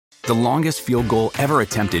The longest field goal ever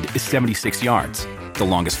attempted is 76 yards. The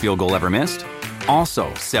longest field goal ever missed?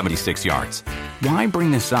 Also 76 yards. Why bring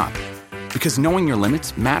this up? Because knowing your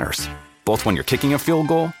limits matters, both when you're kicking a field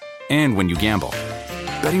goal and when you gamble.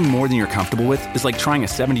 Betting more than you're comfortable with is like trying a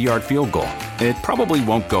 70-yard field goal. It probably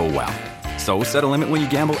won't go well. So set a limit when you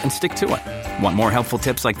gamble and stick to it. Want more helpful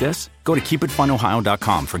tips like this? Go to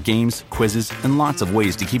keepitfunohio.com for games, quizzes, and lots of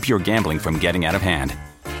ways to keep your gambling from getting out of hand.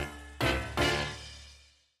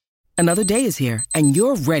 Another day is here, and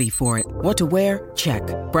you're ready for it. What to wear? Check.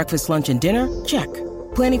 Breakfast, lunch, and dinner? Check.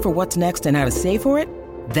 Planning for what's next and how to save for it?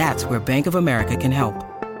 That's where Bank of America can help.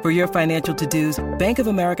 For your financial to-dos, Bank of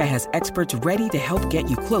America has experts ready to help get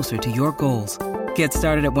you closer to your goals. Get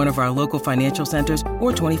started at one of our local financial centers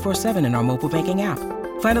or 24/7 in our mobile banking app.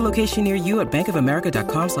 Find a location near you at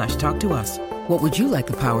bankofamerica.com/talktous. What would you like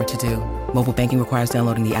the power to do? Mobile banking requires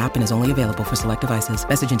downloading the app and is only available for select devices.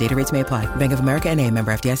 Message and data rates may apply. Bank of America N.A.,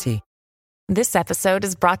 member FDIC. This episode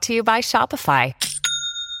is brought to you by Shopify.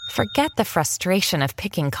 Forget the frustration of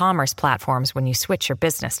picking commerce platforms when you switch your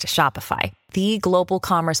business to Shopify, the global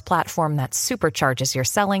commerce platform that supercharges your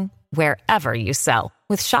selling wherever you sell.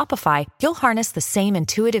 With Shopify, you'll harness the same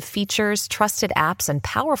intuitive features, trusted apps, and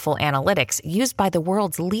powerful analytics used by the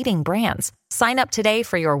world's leading brands. Sign up today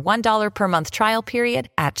for your $1 per month trial period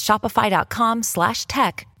at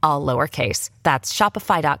shopify.com/tech, all lowercase. That's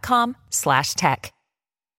shopify.com/tech.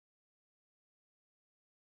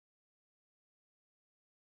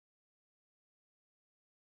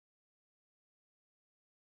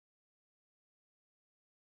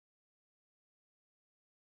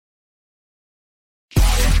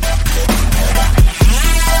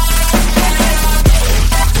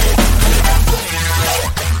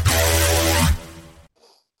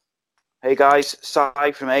 Hey guys,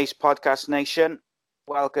 Sai from Ace Podcast Nation.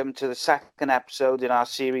 Welcome to the second episode in our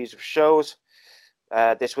series of shows.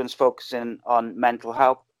 This one's focusing on mental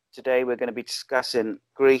health. Today we're going to be discussing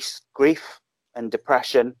grief and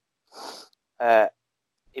depression.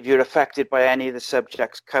 If you're affected by any of the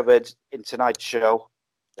subjects covered in tonight's show,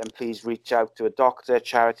 then please reach out to a doctor,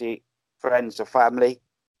 charity, friends or family,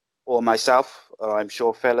 or myself, or I'm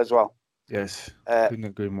sure Phil as well. Yes, couldn't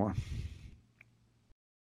agree more.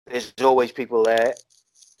 There's always people there,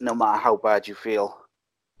 no matter how bad you feel.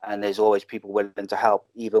 And there's always people willing to help,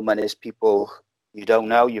 even when there's people you don't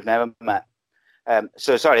know, you've never met.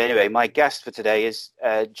 Anyway, my guest for today is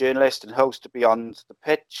journalist and host of Beyond the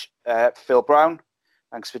Pitch, Phil Brown.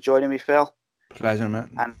 Thanks for joining me, Phil. Pleasure,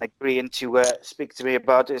 man. And agreeing to speak to me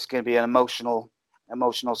about it. It's going to be an emotional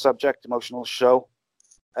subject, emotional show.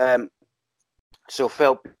 So,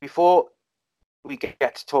 Phil, before we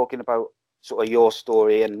get to talking about sort of your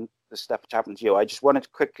story and the stuff which happened to you, I just wanted to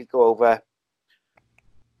quickly go over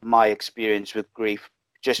my experience with grief,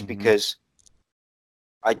 just because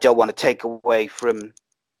I don't want to take away from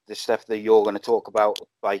the stuff that you're going to talk about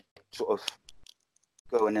by sort of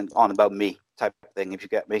going on about me type of thing, if you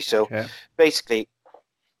get me. So basically,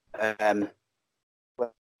 when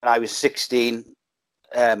I was 16,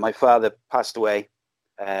 my father passed away.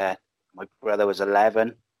 My brother was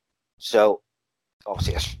 11. So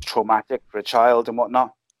obviously it's traumatic for a child and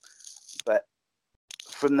whatnot, but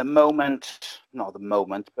from it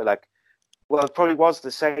probably was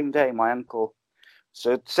the same day my uncle,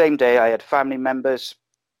 so the same day I had family members,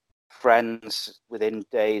 friends within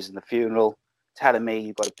days in the funeral telling me,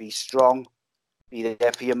 you've got to be strong, be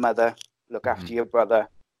there for your mother, look after your brother,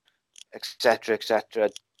 etc.,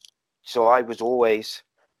 etc. So I was always,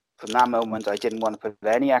 from that moment, I didn't want to put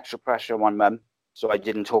any extra pressure on my mum, so I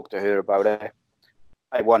didn't talk to her about it.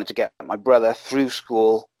 I wanted to get my brother through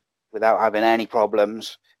school without having any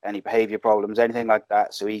problems, any behavior problems, anything like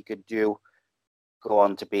that, so he could go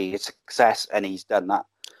on to be a success, and he's done that.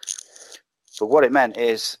 But what it meant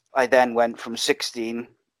is I then went from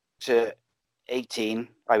 16 to 18.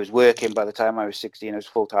 I was working by the time I was 16. I was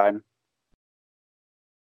full-time.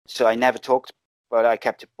 So I never talked about it. I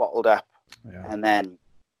kept it bottled up. Yeah. And then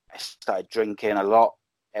I started drinking a lot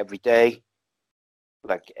every day.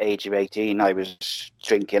 Like age of 18, I was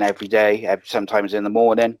drinking every day, sometimes in the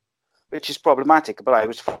morning, which is problematic. But I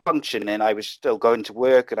was functioning. I was still going to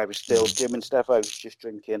work, and I was still doing stuff. I was just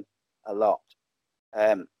drinking a lot.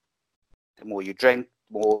 The more you drink,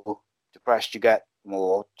 the more depressed you get, the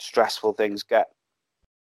more stressful things get.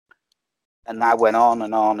 And that went on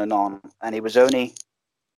and on and on. And it was only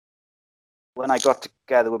when I got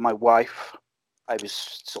together with my wife, I was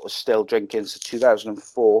sort of still drinking. So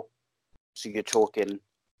 2004. So you're talking,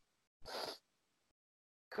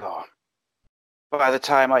 God, by the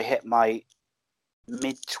time I hit my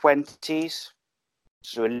mid-20s,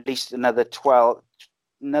 so at least another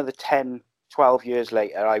 10, 12 years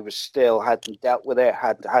later, I was still hadn't dealt with it,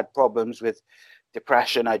 had problems with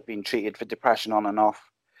depression. I'd been treated for depression on and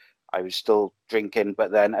off. I was still drinking,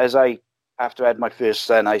 but then after I had my first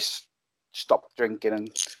son, I stopped drinking and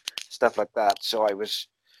stuff like that. So I was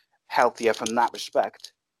healthier from that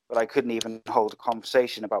respect, but I couldn't even hold a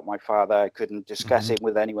conversation about my father. I couldn't discuss it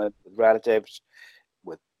with anyone, with relatives.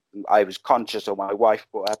 I was conscious, or my wife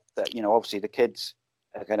brought up that, obviously the kids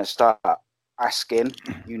are going to start asking.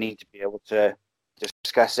 You need to be able to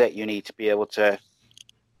discuss it. You need to be able to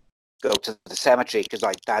go to the cemetery, because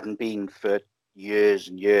I hadn't been for years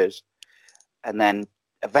and years. And then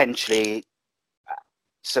eventually,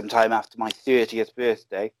 sometime after my 30th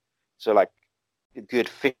birthday, so like a good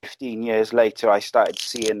 15 years later, I started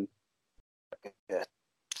seeing a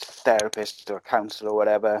therapist or a counsellor or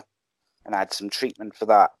whatever, and I had some treatment for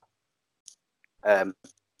that. And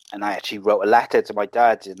I actually wrote a letter to my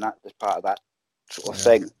dad, and that was part of that sort of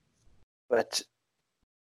thing. But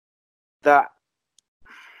that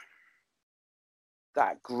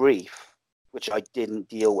grief, which I didn't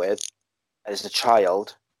deal with as a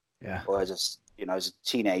child, or as a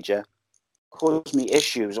teenager, caused me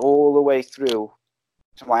issues all the way through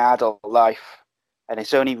to my adult life. And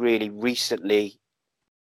it's only really recently,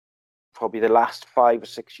 probably the last 5 or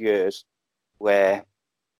 6 years, where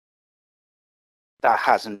that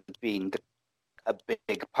hasn't been a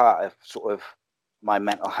big part of sort of my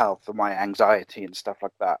mental health or my anxiety and stuff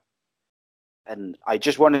like that. And I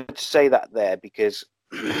just wanted to say that there, because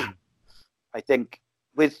I think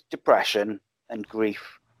with depression and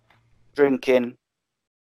grief, drinking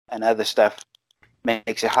and other stuff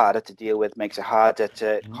makes it harder to deal with, makes it harder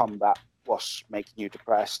to combat what's making you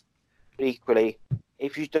depressed. But equally,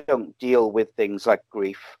 if you don't deal with things like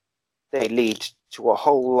grief, they lead to a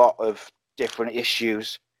whole lot of different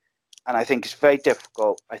issues. And I think it's very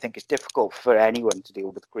difficult. I think it's difficult for anyone to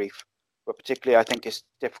deal with grief, but particularly I think it's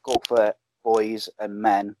difficult for boys and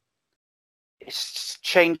men. It's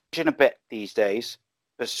changing a bit these days,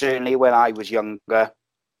 but certainly when I was younger,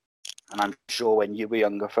 and I'm sure when you were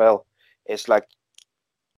younger, Phil, it's like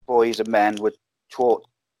boys and men were taught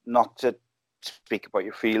not to speak about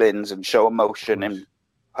your feelings and show emotion in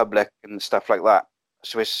public and stuff like that.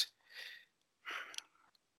 So it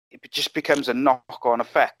just becomes a knock-on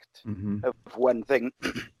effect of one thing.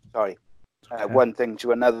 One thing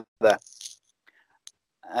to another.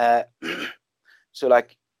 So,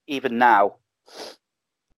 like, even now,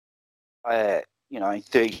 I'm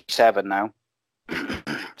 37 now.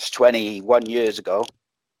 It's 21 years ago,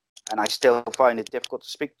 and I still find it difficult to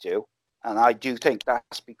speak to. And I do think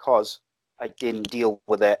that's because I didn't deal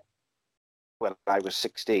with it when I was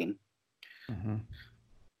 16.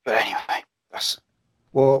 But anyway,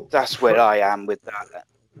 that's where I am with that.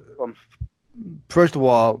 First of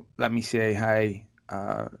all, let me say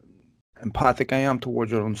how empathic I am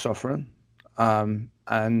towards your own suffering.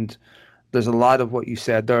 And there's a lot of what you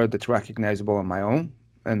said there that's recognizable in my own,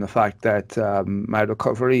 and the fact that my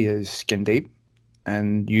recovery is skin deep.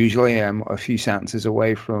 And usually I'm a few sentences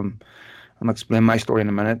away from, I'm going to explain my story in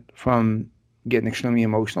a minute, from getting extremely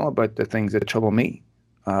emotional about the things that trouble me.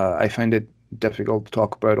 I find it difficult to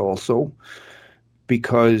talk about also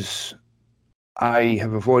because I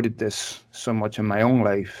have avoided this so much in my own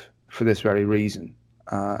life for this very reason,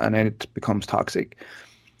 and it becomes toxic.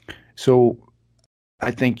 So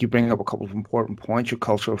I think you bring up a couple of important points, your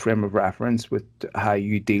cultural frame of reference with how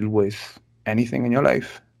you deal with anything in your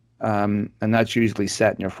life. And that's usually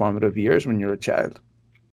set in your formative years when you're a child.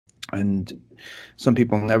 And some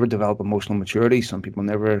people never develop emotional maturity. Some people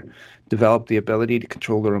never develop the ability to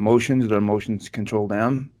control their emotions control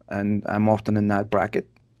them. And I'm often in that bracket.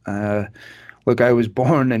 Look, I was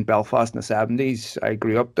born in Belfast in the 70s. I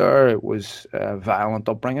grew up there. It was a violent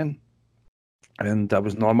upbringing. And I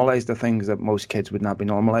was normalised to things that most kids would not be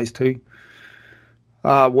normalised to.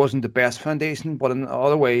 Wasn't the best foundation, but in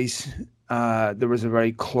other ways, there was a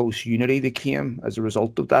very close unity that came as a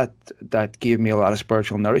result of that. That gave me a lot of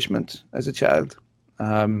spiritual nourishment as a child.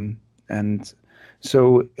 And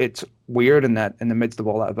so it's weird in that in the midst of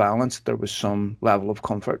all that violence, there was some level of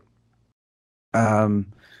comfort.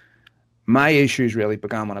 My issues really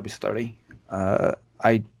began when I was 30.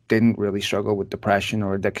 I didn't really struggle with depression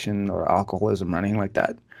or addiction or alcoholism or anything like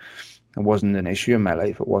that. It wasn't an issue in my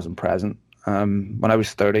life. It wasn't present. When I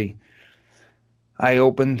was 30, I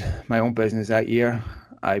opened my own business that year.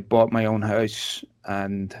 I bought my own house,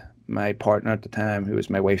 and my partner at the time, who was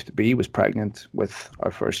my wife-to-be, was pregnant with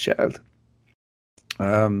our first child.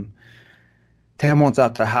 10 months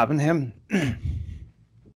after having him,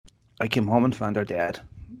 I came home and found her dead.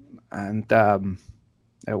 And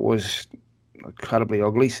it was an incredibly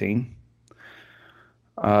ugly scene.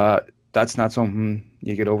 that's not something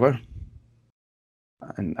you get over.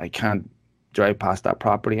 And I can't drive past that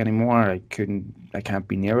property anymore. I can't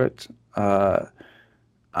be near it.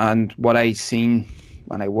 And what I seen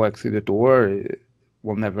when I walk through the door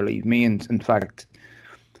will never leave me. And in fact,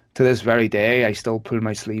 to this very day, I still pull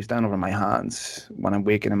my sleeves down over my hands when I'm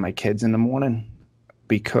waking my kids in the morning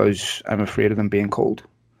because I'm afraid of them being cold.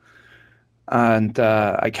 And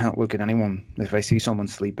I can't look at anyone. If I see someone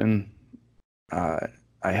sleeping, I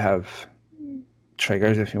have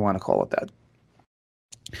triggers, if you want to call it that.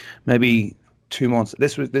 Maybe 2 months.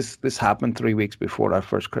 This happened 3 weeks before our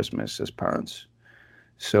first Christmas as parents.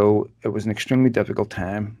 So it was an extremely difficult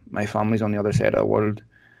time. My family's on the other side of the world.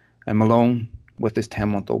 I'm alone with this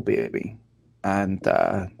 10-month-old baby, and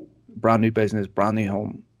brand new business, brand new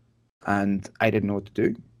home, and I didn't know what to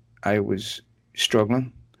do. I was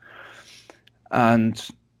struggling, and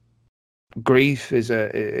grief is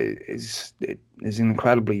an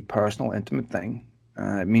incredibly personal, intimate thing.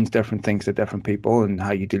 It means different things to different people and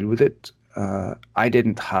how you deal with it. I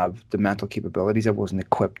didn't have the mental capabilities. I wasn't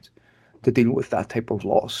equipped to deal with that type of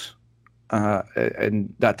loss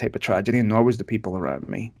and that type of tragedy, and nor was the people around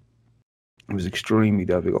me. It was extremely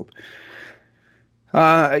difficult.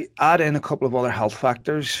 I add in a couple of other health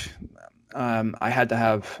factors. I had to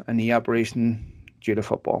have a knee operation due to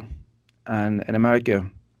football. And in America,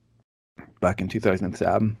 back in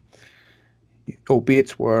 2007,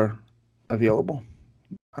 opiates were available.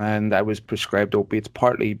 And I was prescribed opiates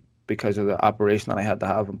partly because of the operation that I had to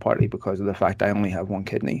have and partly because of the fact I only have one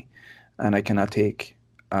kidney and I cannot take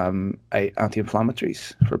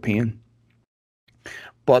anti-inflammatories for pain.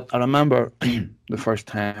 But I remember the first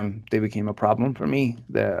time they became a problem for me,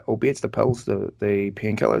 the opiates, the pills, the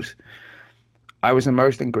painkillers. I was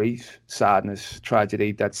immersed in grief, sadness,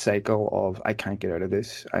 tragedy, that cycle of I can't get out of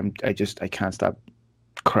this. I can't stop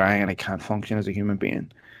crying and I can't function as a human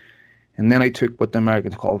being. And then I took what the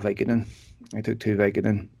Americans call Vicodin. I took 2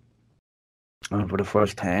 Vicodin. And for the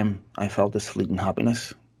first time, I felt this fleeting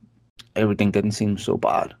happiness. Everything didn't seem so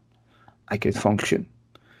bad. I could function.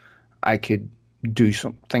 I could do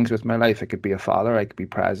some things with my life. I could be a father. I could be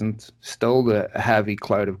present. Still, the heavy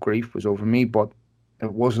cloud of grief was over me, but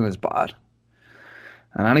it wasn't as bad.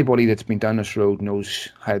 And anybody that's been down this road knows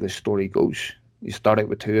how this story goes. You start out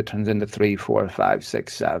with 2, it turns into 3, 4, 5,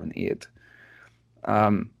 6, 7, 8.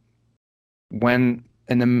 When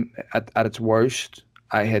at its worst,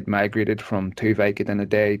 I had migrated from 2 Vicodin a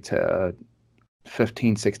day to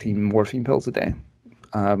 15, 16 morphine pills a day,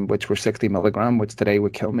 which were 60 milligram, which today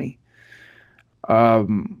would kill me.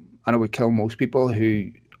 And it would kill most people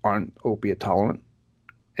who aren't opiate tolerant.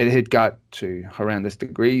 It had got to horrendous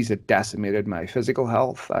degrees. It decimated my physical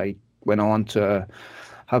health. I went on to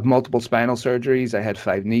have multiple spinal surgeries. I had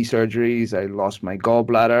 5 knee surgeries. I lost my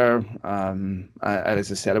gallbladder.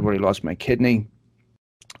 As I said, I've already lost my kidney.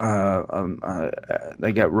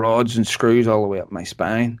 I got rods and screws all the way up my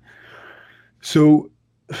spine. So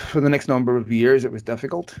for the next number of years, it was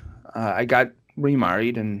difficult. I got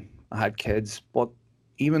remarried and I had kids. But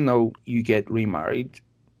even though you get remarried,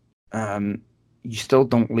 you still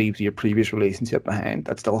don't leave your previous relationship behind.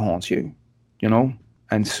 That still haunts you, you know?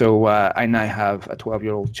 And so I now have a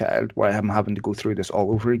 12-year-old child where I'm having to go through this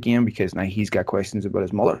all over again because now he's got questions about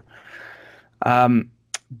his mother.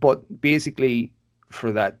 But basically,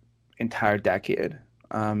 for that entire decade,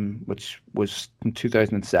 which was from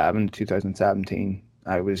 2007 to 2017,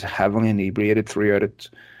 I was heavily inebriated throughout it,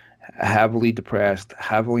 heavily depressed,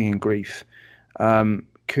 heavily in grief,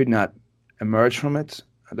 could not emerge from it.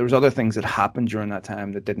 There was other things that happened during that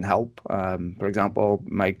time that didn't help. For example,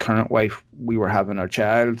 my current wife, we were having our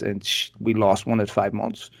child and we lost one at 5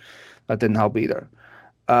 months. That didn't help either.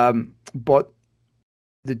 But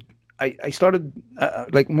I started,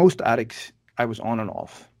 like most addicts, I was on and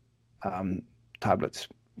off tablets.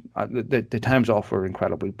 The times off were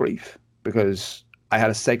incredibly brief because I had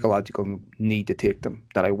a psychological need to take them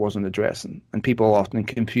that I wasn't addressing. And people often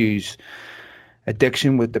confuse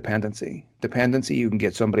addiction with dependency. Dependency, you can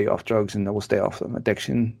get somebody off drugs and they will stay off them.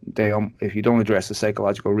 Addiction, if you don't address the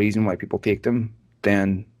psychological reason why people take them,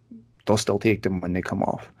 then they'll still take them when they come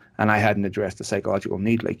off. And I hadn't addressed the psychological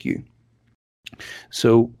need like you.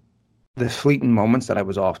 So the fleeting moments that I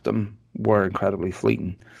was off them were incredibly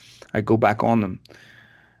fleeting. I go back on them.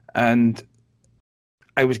 And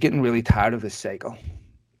I was getting really tired of this cycle.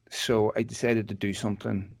 So I decided to do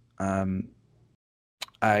something.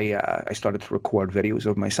 I started to record videos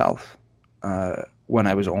of myself when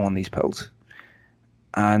I was on these pills.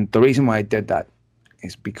 And the reason why I did that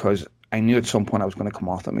is because I knew at some point I was going to come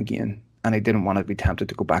off them again, and I didn't want to be tempted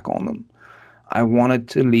to go back on them. I wanted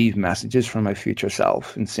to leave messages for my future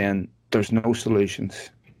self and saying, there's no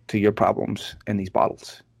solutions. to your problems in these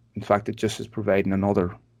bottles. In fact, it just is providing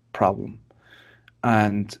another problem.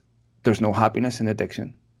 And there's no happiness in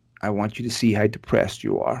addiction. I want you to see how depressed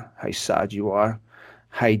you are, how sad you are,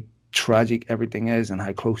 how tragic everything is, and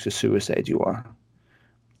how close to suicide you are.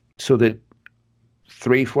 So that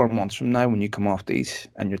 3-4 months from now, when you come off these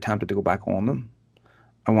and you're tempted to go back on them,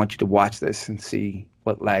 I want you to watch this and see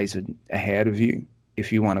what lies ahead of you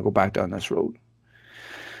if you want to go back down this road.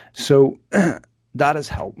 So that has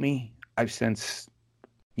helped me. I've since,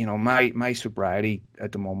 my sobriety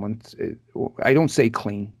at the moment, I don't say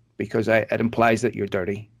clean because it implies that you're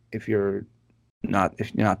dirty. If you're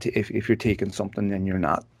taking something, then you're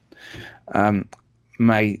not.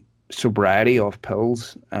 My sobriety of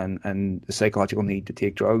pills and the psychological need to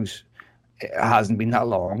take drugs, it hasn't been that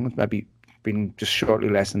long. It's maybe been just shortly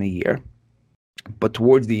less than a year. But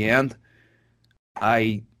towards the end,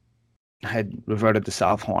 I had reverted to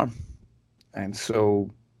self-harm. And so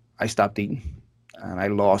I stopped eating and I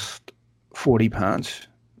lost 40 pounds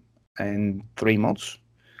in 3 months.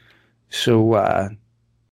 So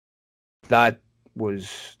that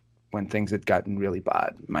was when things had gotten really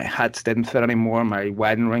bad. My hats didn't fit anymore. My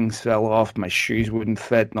wedding rings fell off. My shoes wouldn't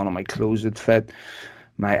fit. None of my clothes would fit.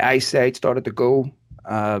 My eyesight started to go,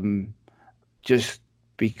 just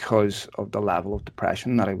because of the level of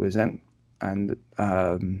depression that I was in. And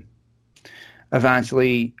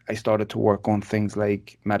eventually I started to work on things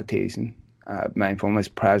like meditation, mindfulness,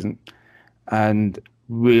 present, and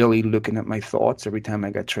really looking at my thoughts every time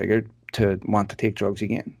I got triggered to want to take drugs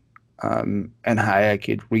again. And how I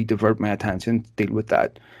could re-divert my attention, deal with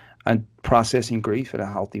that, and processing grief in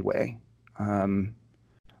a healthy way. I'm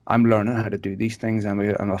learning how to do these things. I'm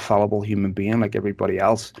a fallible human being like everybody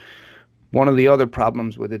else. One of the other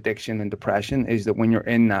problems with addiction and depression is that when you're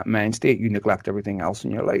in that mind state, you neglect everything else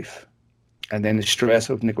in your life. And then the stress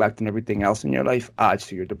of neglecting everything else in your life adds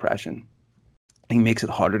to your depression. It makes it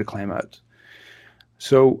harder to climb out.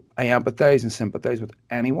 So I empathize and sympathize with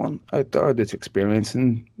anyone out there that's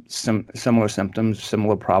experiencing similar symptoms,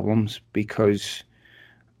 similar problems, because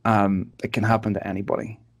it can happen to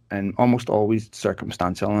anybody. And almost always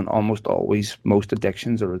circumstantial, and almost always most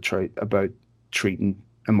addictions are about treating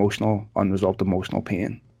unresolved emotional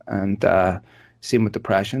pain. And same with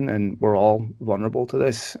depression, and we're all vulnerable to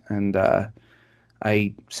this. And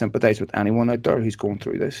I sympathize with anyone out there who's going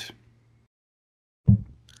through this.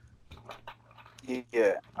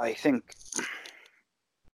 Yeah, I think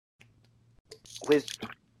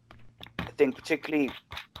particularly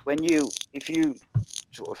if you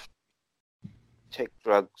sort of take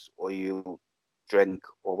drugs or you drink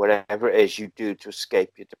or whatever it is you do to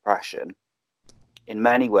escape your depression, in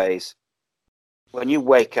many ways, when you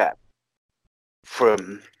wake up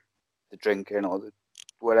from the drinking or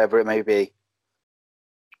whatever it may be,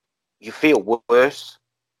 you feel worse,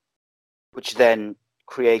 which then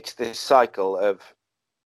creates this cycle of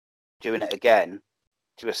doing it again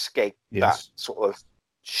to escape that sort of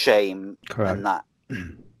shame. Correct. And that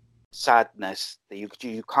sadness that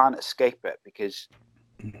you can't escape it, because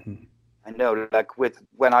I know, like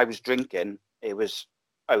when I was drinking, I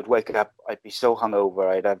would wake up, I'd be so hungover,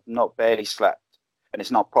 I'd have not barely slept, and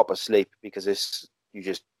it's not proper sleep because you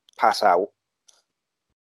just pass out,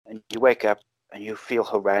 and you wake up and you feel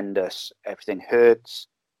horrendous. Everything hurts.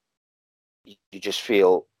 You just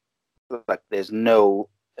feel like there's no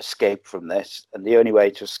escape from this, and the only way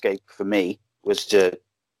to escape for me was to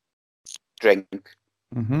drink,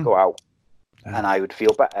 go out, and I would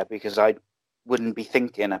feel better because I wouldn't be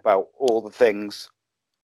thinking about all the things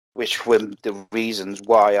which were the reasons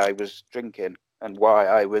why I was drinking and why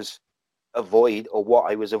I was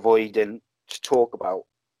what I was avoiding to talk about.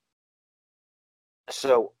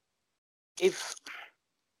 So if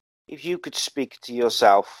you could speak to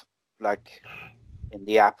yourself, like in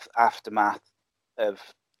the aftermath of,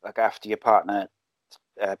 like, after your partner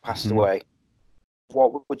passed away,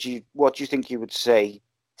 what do you think you would say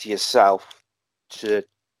to yourself to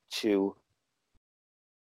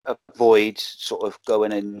avoid sort of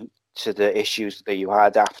going into the issues that you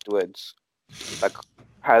had afterwards? Like,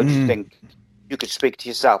 how do you think you could speak to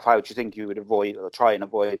yourself? How do you think you would avoid or try and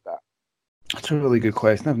avoid that? That's a really good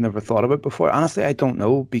question. I've never thought of it before. Honestly, I don't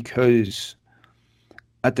know, because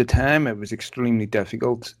at the time it was extremely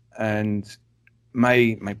difficult, and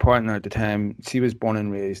my partner at the time, she was born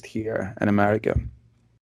and raised here in America,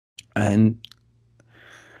 and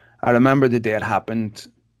I remember the day it happened.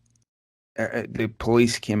 The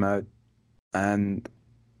police came out, and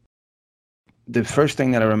the first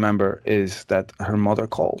thing that I remember is that her mother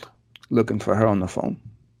called looking for her on the phone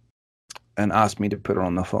and asked me to put her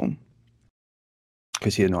on the phone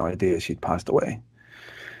because she had no idea she'd passed away.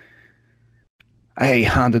 I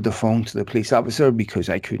handed the phone to the police officer because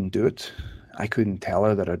I couldn't do it. I couldn't tell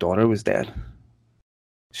her that her daughter was dead.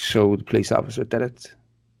 So the police officer did it.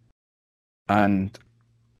 And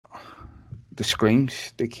the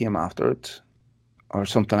screams that came after it are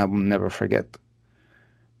something I will never forget.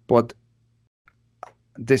 But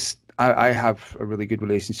I have a really good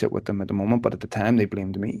relationship with them at the moment, but at the time they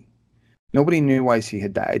blamed me. Nobody knew why she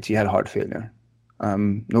had died. She had heart failure.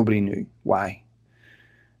 Nobody knew why.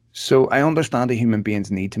 So I understand a human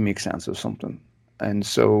being's need to make sense of something. And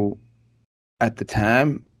so at the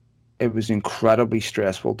time, it was incredibly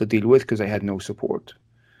stressful to deal with because I had no support.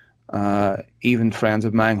 Even friends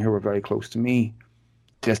of mine who were very close to me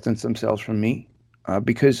distanced themselves from me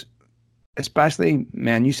because, especially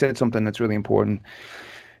men, you said something that's really important.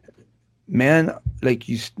 Men, like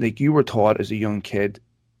you were taught as a young kid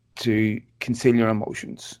to conceal your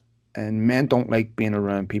emotions, and men don't like being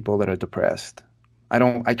around people that are depressed.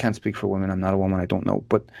 I can't speak for women. I'm not a woman. I don't know,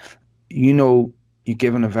 but you're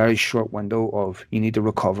given a very short window of you need to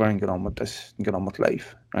recover and get on with this and get on with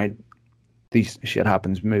life, right? These shit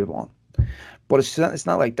happens, move on. But it's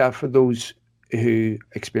not like that for those who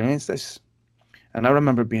experience this. And I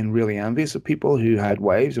remember being really envious of people who had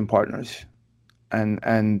wives and partners,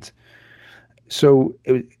 and so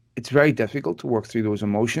it's very difficult to work through those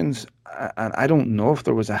emotions. And I don't know if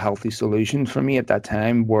there was a healthy solution for me at that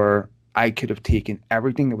time where I could have taken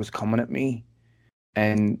everything that was coming at me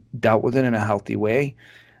and dealt with it in a healthy way.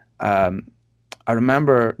 I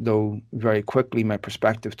remember, though, very quickly my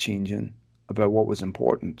perspective changing about what was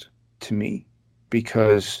important to me,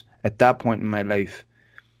 because at that point in my life,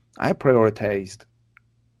 I prioritized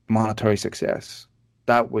monetary success.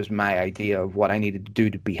 That was my idea of what I needed to do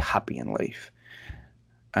to be happy in life.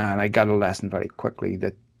 And I got a lesson very quickly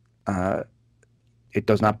that it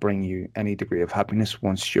does not bring you any degree of happiness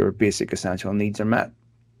once your basic essential needs are met.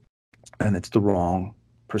 And it's the wrong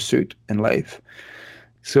pursuit in life.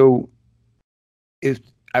 So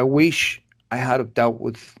I wish I had have dealt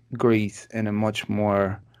with grief in a much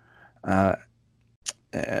more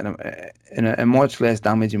in a much less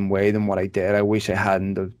damaging way than what I did. I wish I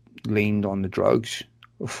hadn't have leaned on the drugs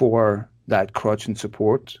for that crutch and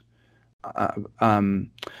support.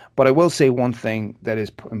 But I will say one thing that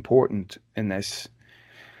is important in this.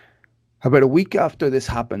 About a week after this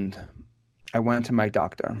happened, I went to my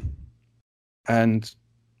doctor. And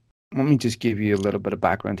let me just give you a little bit of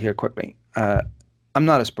background here quickly. I'm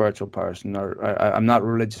not a spiritual person, or I'm not a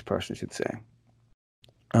religious person, I should say.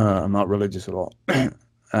 I'm not religious at all.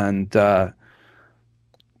 And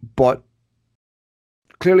but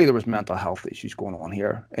clearly there was mental health issues going on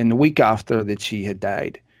here. And the week after that she had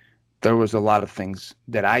died, there was a lot of things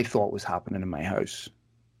that I thought was happening in my house.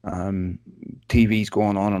 TV's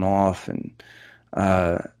going on and off, and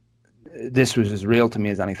this was as real to me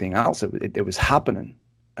as anything else. It was happening,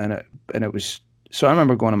 and it was. So I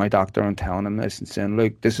remember going to my doctor and telling him this and saying,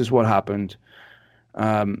 "Look, this is what happened.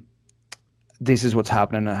 This is what's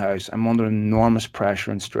happening in the house. I'm under enormous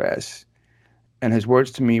pressure and stress." And his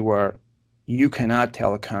words to me were, "You cannot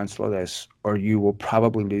tell a counsellor this, or you will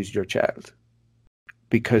probably lose your child,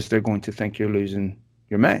 because they're going to think you're losing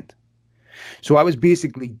your mind." So I was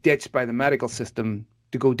basically ditched by the medical system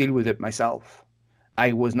to go deal with it myself.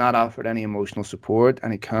 I was not offered any emotional support,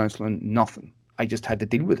 any counselling, nothing. I just had to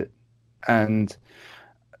deal with it. And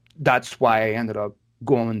that's why I ended up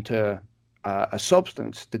going to a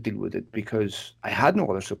substance to deal with it, because I had no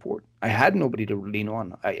other support. I had nobody to lean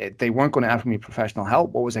on. They weren't going to offer me professional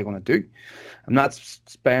help. What was I going to do? I'm not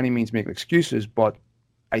by any means making excuses, but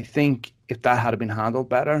I think if that had been handled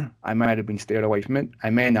better, I might have been steered away from it. I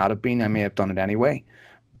may not have been. I may have done it anyway.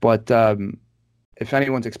 But if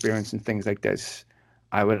anyone's experiencing things like this,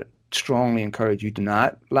 I would strongly encourage you to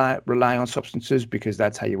not rely on substances, because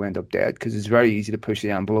that's how you end up dead. Because it's very easy to push the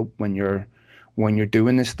envelope when you're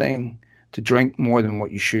doing this thing, to drink more than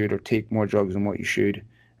what you should or take more drugs than what you should,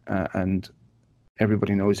 and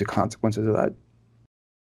everybody knows the consequences of that.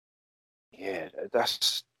 Yeah,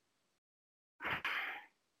 that's.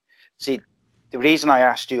 See, the reason I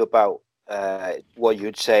asked you about what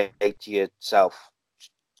you'd say to yourself,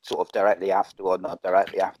 sort of directly after, or not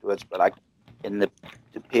directly afterwards, but like in the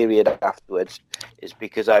period afterwards, is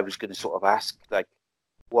because I was going to sort of ask, like,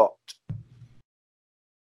 what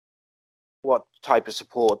type of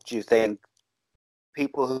support do you think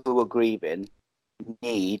people who are grieving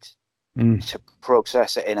need to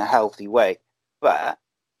process it in a healthy way? But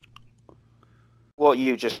what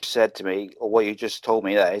you just said to me, or what you just told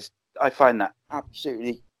me there, is I find that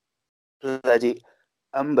absolutely bloody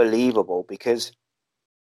unbelievable, because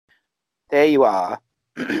there you are,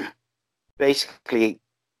 basically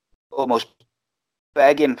almost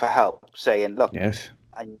begging for help, saying, look, Yes.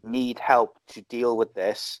 I need help to deal with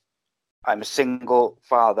this. I'm a single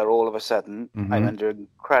father all of a sudden. I'm under an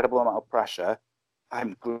incredible amount of pressure.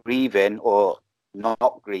 I'm grieving, or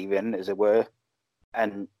not grieving, as it were.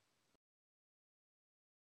 And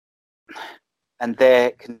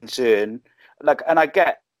their concern, like, and I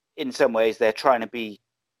get in some ways they're trying to be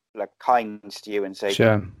like kind to you and say,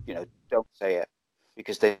 Sure. you know, don't say it,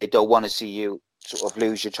 because they don't want to see you sort of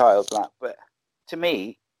lose your child. But to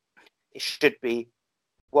me, it should be,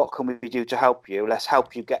 what can we do to help you? Let's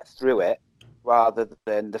help you get through it, rather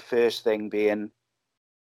than the first thing being,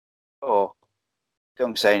 oh,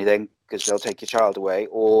 don't say anything because they'll take your child away,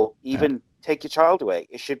 or even take your child away.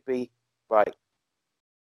 It should be, right,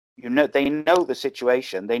 you know, they know the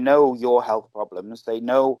situation, they know your health problems, they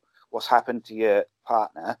know what's happened to your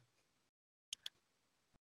partner.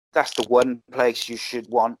 That's the one place you should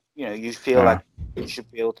want, you know, you feel like you should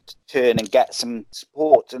be able to turn and get some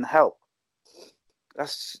support and help.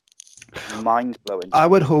 That's mind-blowing. I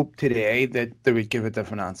would hope today that they would give a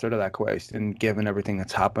different answer to that question, given everything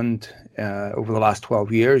that's happened over the last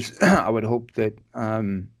 12 years. I would hope that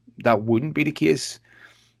that wouldn't be the case,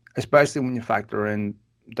 especially when you factor in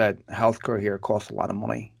that healthcare here costs a lot of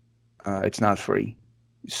money. It's not free.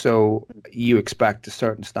 So you expect a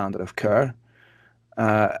certain standard of care.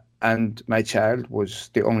 And my child was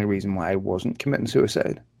the only reason why I wasn't committing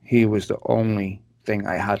suicide. He was the only thing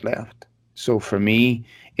I had left. So for me,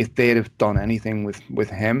 if they'd have done anything with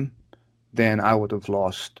him, then I would have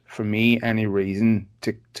lost, for me, any reason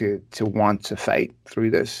to want to fight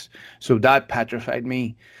through this. So that petrified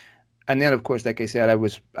me. And then, of course, like I said,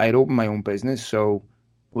 I'd opened my own business. So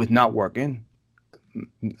with not working,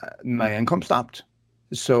 my income stopped.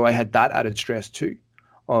 So I had that added stress too,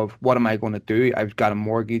 of what am I going to do? I've got a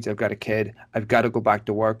mortgage, I've got a kid, I've got to go back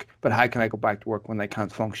to work, but how can I go back to work when I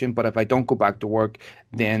can't function? But if I don't go back to work,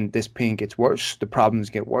 then this pain gets worse, the problems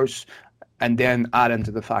get worse, and then add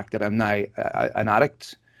into the fact that I'm now an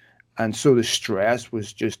addict. And so the stress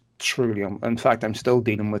was just truly, in fact, I'm still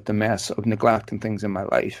dealing with the mess of neglecting things in my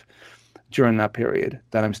life during that period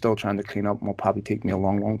that I'm still trying to clean up, and will probably take me a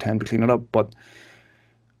long, long time to clean it up. But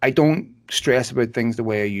I don't stress about things the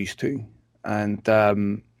way I used to.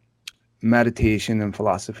 And meditation and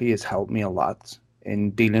philosophy has helped me a lot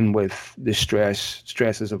in dealing with the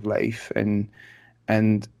stresses of life. And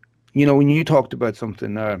you know, when you talked about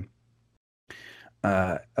something there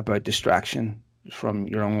about distraction from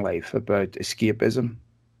your own life, about escapism,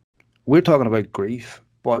 we're talking about grief,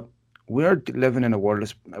 but we're living in a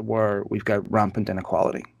world where we've got rampant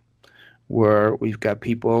inequality, where we've got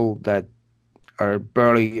people that are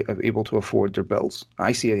barely able to afford their bills.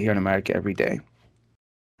 I see it here in America every day.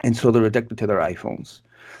 And so they're addicted to their iPhones.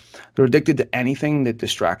 They're addicted to anything that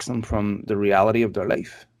distracts them from the reality of their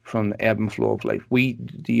life, from the ebb and flow of life.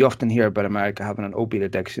 You often hear about America having an opiate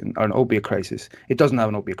addiction or an opiate crisis. It doesn't have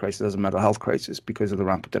an opiate crisis, it has a mental health crisis because of the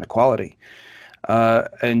rampant inequality.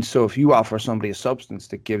 And so if you offer somebody a substance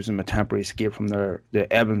that gives them a temporary escape from the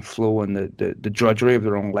ebb and flow and the drudgery of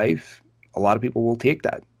their own life, a lot of people will take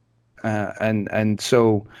that. And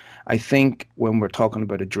so I think when we're talking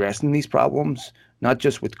about addressing these problems, not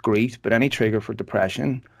just with grief, but any trigger for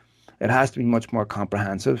depression, it has to be much more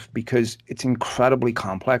comprehensive because it's incredibly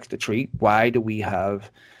complex to treat. Why do we have,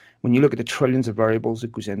 when you look at the trillions of variables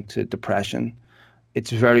that goes into depression, it's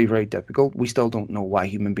very, very difficult. We still don't know why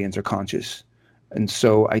human beings are conscious. And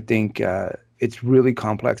so I think it's really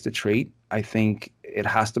complex to treat. I think it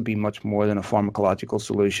has to be much more than a pharmacological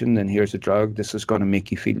solution. And here's a drug, this is going to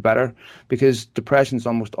make you feel better, because depression is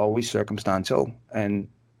almost always circumstantial. And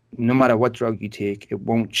no matter what drug you take, it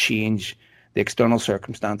won't change the external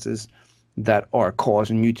circumstances that are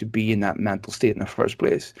causing you to be in that mental state in the first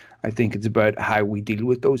place. I think it's about how we deal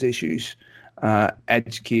with those issues,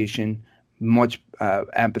 education, much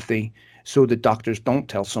empathy, so that doctors don't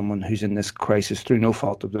tell someone who's in this crisis through no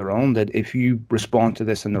fault of their own that if you respond to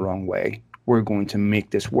this in the wrong way, we're going to make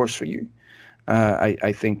this worse for you.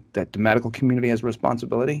 I think that the medical community has a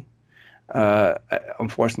responsibility.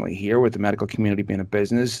 Unfortunately, here with the medical community being a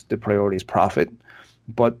business, the priority is profit.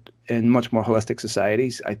 But in much more holistic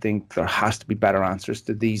societies, I think there has to be better answers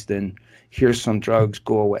to these than here's some drugs,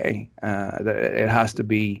 go away. It has to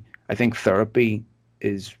be, I think therapy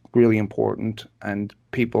is really important, and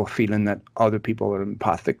people feeling that other people are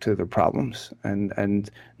empathic to their problems and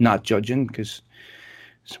not judging, because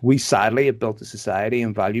we sadly have built a society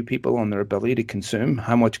and value people on their ability to consume.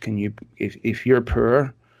 How much can you, if you're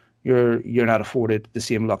poor, you're not afforded the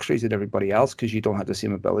same luxuries that everybody else because you don't have the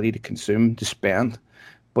same ability to consume, to spend.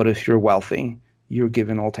 But if you're wealthy, you're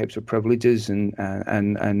given all types of privileges and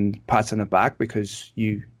pats on the back because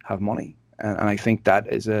you have money. and I think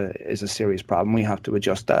that is a serious problem. We have to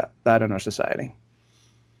adjust that in our society.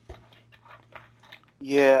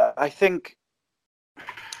 Yeah, I think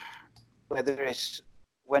when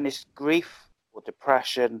it's grief or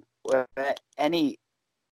depression or any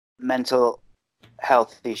mental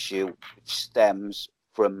health issue which stems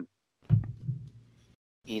from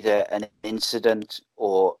either an incident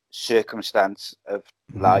or circumstance of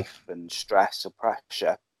life and stress or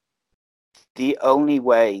pressure, the only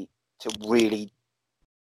way to really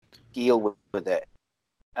deal with it,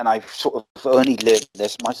 and I've sort of only learned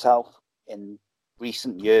this myself in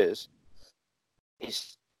recent years,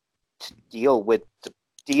 is to deal with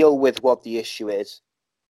what the issue is.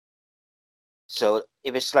 So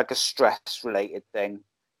if it's like a stress related thing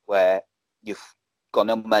where you've got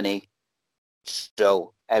no money,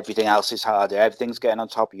 so everything else is harder, everything's getting on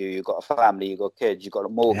top of you, you've got a family, you've got kids, you've got a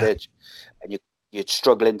mortgage, and you're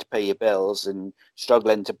struggling to pay your bills and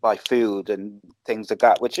struggling to buy food and things like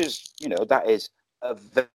that, which is, that is a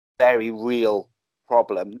very real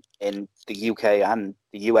problem in the UK and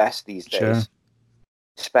the US these days,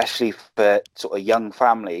 especially for sort of young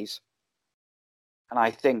families. And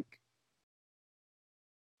I think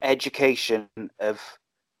education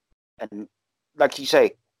and like you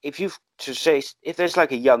say, if there's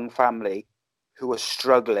like a young family who are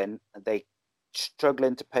struggling and they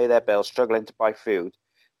struggling to pay their bills, struggling to buy food,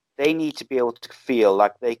 they need to be able to feel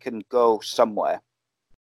like they can go somewhere,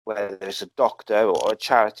 whether it's a doctor or a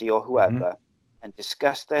charity or whoever, and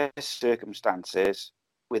discuss their circumstances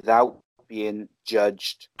without being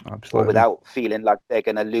judged. Absolutely. Or without feeling like they're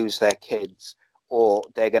going to lose their kids, or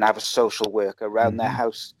they're going to have a social worker around their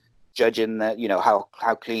house judging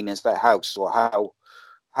how clean is their house, or how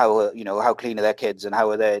clean are their kids and how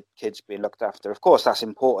are their kids being looked after. Of course, that's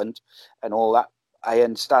important and all that. I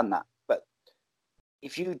understand that. But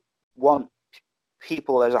if you want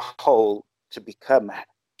people as a whole to become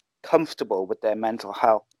comfortable with their mental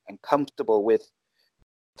health and comfortable with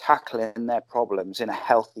tackling their problems in a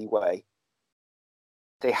healthy way,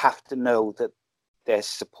 they have to know that there's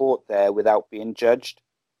support there without being judged.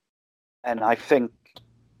 And I think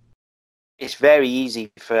it's very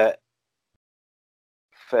easy for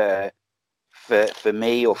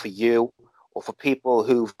me or for you or for people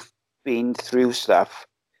who've been through stuff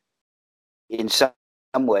in some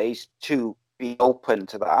ways to be open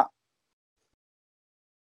to that.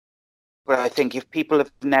 But I think if people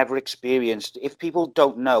have never experienced, if people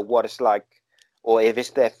don't know what it's like, or if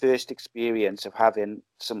it's their first experience of having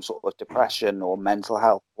some sort of depression or mental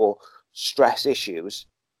health or stress issues,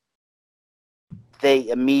 they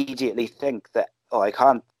immediately think that, I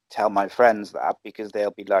can't tell my friends that because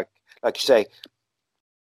they'll be like you say,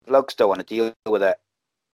 blokes don't want to deal with it.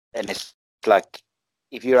 And it's like,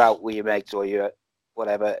 if you're out with your mates or you're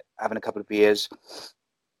whatever, having a couple of beers,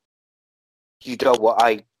 you know what,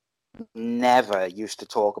 I never used to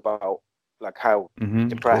talk about like how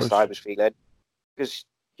depressed I was feeling, because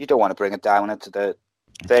you don't want to bring it down into the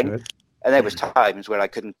thing. Right. And there was times where I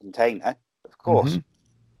couldn't contain it, of course.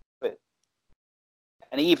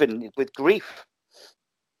 And even with grief,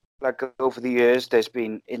 like over the years, there's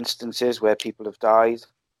been instances where people have died,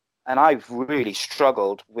 and I've really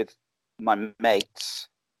struggled with my mates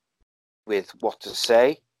with what to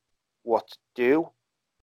say, what to do.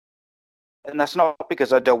 And that's not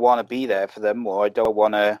because I don't want to be there for them, or I don't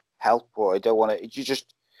want to help, or I don't want to.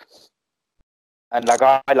 And like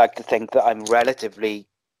I like to think that I'm relatively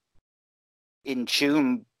in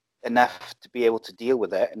tune enough to be able to deal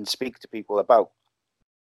with it and speak to people about,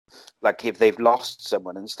 like, if they've lost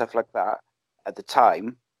someone and stuff like that at the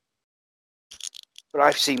time. But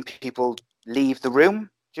I've seen people leave the room.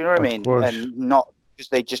 Do you know what I mean? And not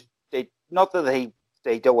because they not that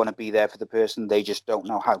they don't want to be there for the person. They just don't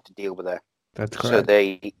know how to deal with it. That's correct. So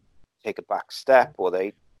they take a back step, or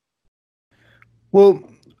they. Well,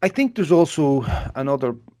 I think there's also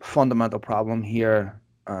another fundamental problem here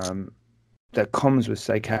that comes with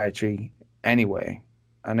psychiatry anyway.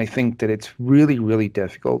 And I think that it's really, really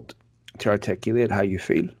difficult to articulate how you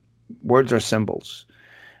feel. Words are symbols,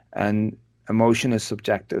 and emotion is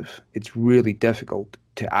subjective. It's really difficult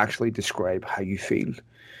to actually describe how you feel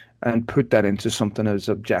and put that into something as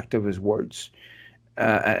objective as words.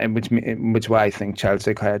 And which why I think child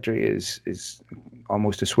psychiatry is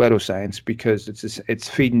almost a pseudoscience, because it's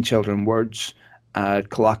feeding children words,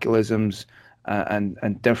 colloquialisms,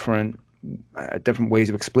 and different ways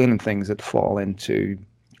of explaining things that fall into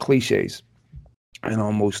cliches, and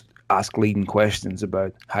almost ask leading questions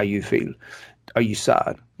about how you feel. Are you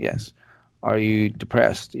sad? Yes. Are you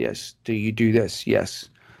depressed? Yes. Do you do this? Yes.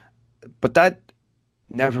 But that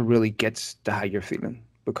never really gets to how you're feeling,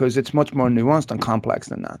 because it's much more nuanced and complex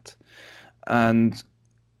than that. And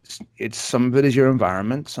it's some of it is your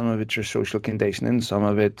environment, some of it's your social conditioning, some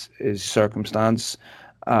of it is circumstance,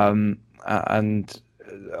 and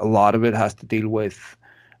a lot of it has to deal with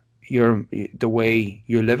the way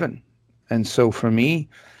you're living. And so for me,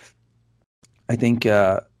 I think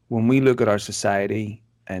when we look at our society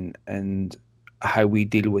and how we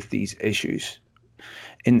deal with these issues,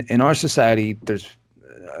 in our society, there's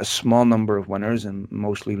a small number of winners and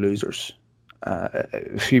mostly losers.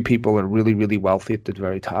 A few people are really, really wealthy at the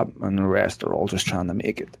very top, and the rest are all just trying to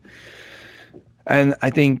make it. And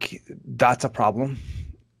I think that's a problem.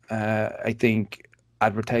 I think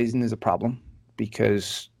advertising is a problem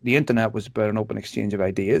because the internet was about an open exchange of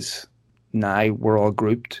ideas. Now we're all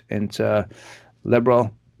grouped into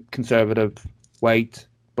liberal, conservative, white,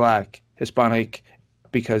 black, Hispanic,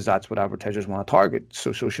 because that's what advertisers want to target.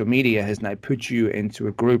 So social media has now put you into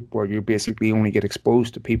a group where you basically only get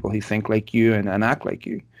exposed to people who think like you and act like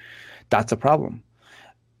you. That's a problem.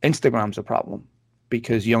 Instagram's a problem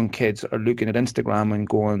because young kids are looking at Instagram and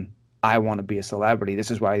going, I want to be a celebrity.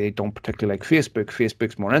 This is why they don't particularly like Facebook.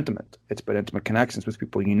 Facebook's more intimate. It's about intimate connections with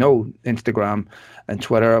people you know. Instagram and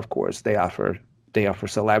Twitter, of course, they offer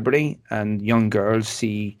celebrity, and young girls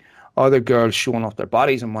see other girls showing off their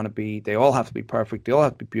bodies and they all have to be perfect, they all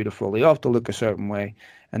have to be beautiful, they all have to look a certain way,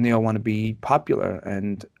 and they all want to be popular.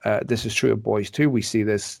 And this is true of boys too. We see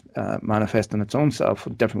this manifest in its own self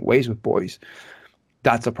in different ways with boys.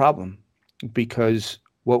 That's a problem because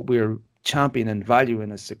what we're championing and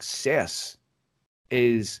valuing as success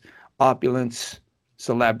is opulence,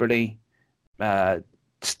 celebrity,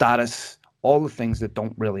 status, all the things that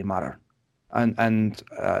don't really matter. And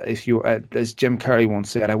if you, as Jim Carrey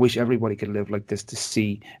once said, I wish everybody could live like this to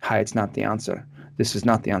see how it's not the answer. This is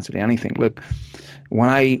not the answer to anything. Look, when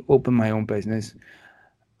I opened my own business,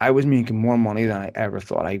 I was making more money than I ever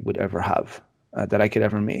thought I would ever have, that I could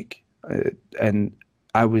ever make. And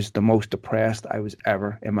I was the most depressed I was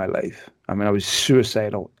ever in my life. I mean, I was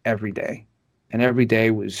suicidal every day. And every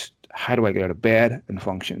day was, how do I get out of bed and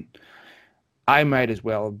function? I might as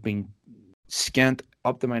well have been skint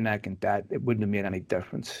up to my neck in debt. It wouldn't have made any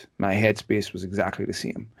difference. My headspace was exactly the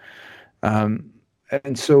same.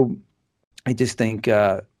 And so I just think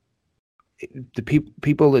the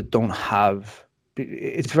people that don't have,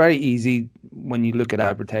 it's very easy when you look at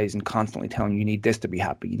advertising constantly telling you need this to be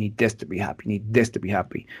happy, you need this to be happy, you need this to be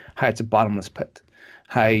happy, how it's a bottomless pit,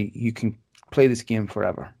 how you can play this game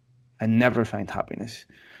forever and never find happiness.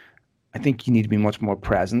 I think you need to be much more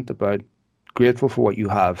present about grateful for what you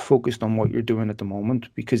have, focused on what you're doing at the moment,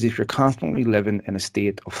 because if you're constantly living in a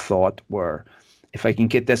state of thought where if I can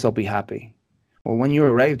get this, I'll be happy. Well, when you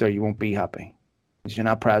arrive there, you won't be happy because you're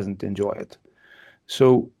not present to enjoy it.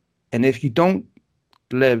 So, and if you don't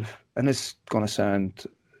live, and it's going to sound a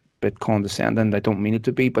bit condescending, I don't mean it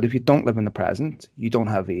to be, but if you don't live in the present, you don't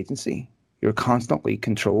have agency. You're constantly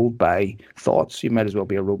controlled by thoughts. You might as well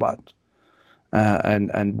be a robot.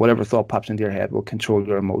 And whatever thought pops into your head will control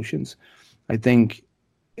your emotions. I think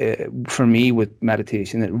for me with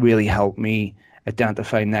meditation, it really helped me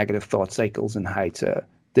identify negative thought cycles and how to,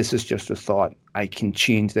 this is just a thought. I can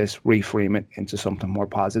change this, reframe it into something more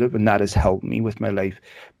positive. And that has helped me with my life.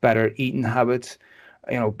 Better eating habits,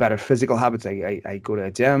 better physical habits. I go to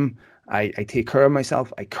a gym. I take care of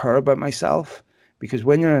myself. I care about myself, because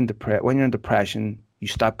when you're in depression, you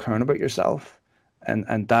stop caring about yourself,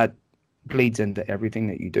 and that bleeds into everything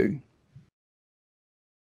that you do.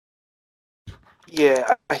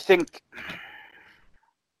 Yeah, I think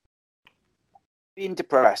being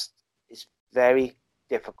depressed is very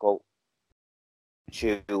difficult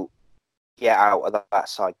to get out of that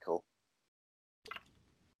cycle.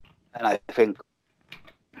 And I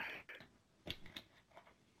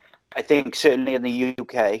think certainly in the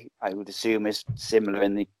UK, I would assume is similar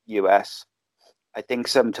in the US. I think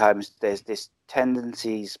sometimes there's this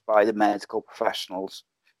tendencies by the medical professionals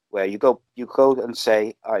where you go and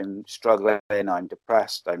say, I'm struggling, I'm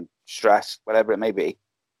depressed, I'm stressed, whatever it may be.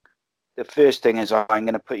 The first thing is, I'm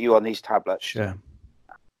going to put you on these tablets. Sure.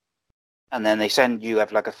 And then you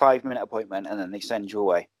have like a 5-minute appointment, and then they send you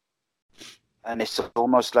away. And it's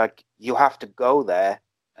almost like you have to go there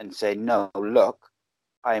and say, no, look,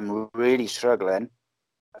 I'm really struggling.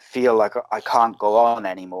 I feel like I can't go on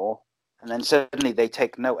anymore. And then suddenly they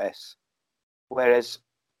take notice. Whereas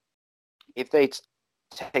if they'd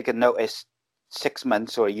taken notice 6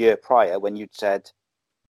 months or a year prior when you'd said,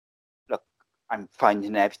 look, I'm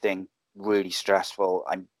finding everything really stressful,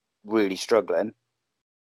 I'm really struggling,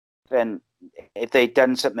 then if they'd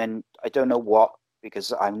done something, I don't know what,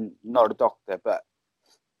 because I'm not a doctor, but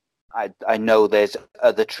I know there's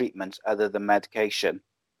other treatments other than medication.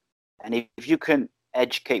 And if you can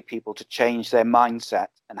educate people to change their mindset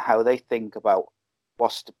and how they think about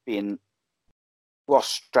what's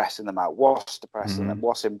stressing them out, what's depressing them,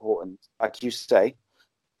 what's important. Like you say,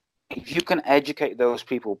 if you can educate those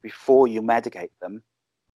people before you medicate them,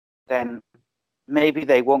 then maybe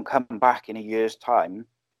they won't come back in a year's time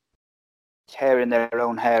tearing their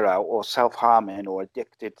own hair out or self-harming or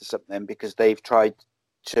addicted to something because they've tried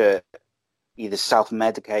to either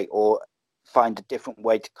self-medicate or find a different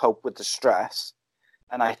way to cope with the stress.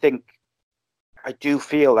 And I do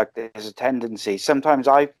feel like there's a tendency. Sometimes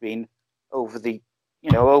I've been over the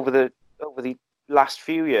last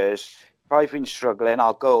few years, if I've been struggling,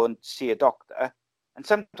 I'll go and see a doctor. And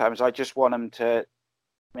sometimes I just want them to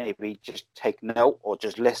maybe just take note or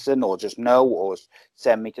just listen or just know or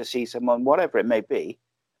send me to see someone, whatever it may be.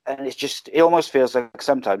 And it almost feels like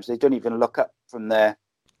sometimes they don't even look up from their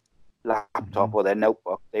laptop or their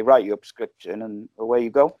notebook. They write you a prescription and away you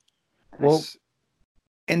go. Well,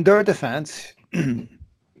 in their defense,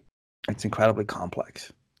 it's incredibly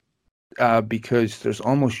complex because there's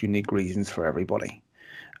almost unique reasons for everybody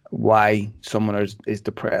why someone is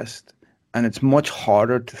depressed. And it's much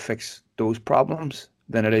harder to fix those problems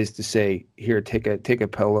than it is to say, here, take a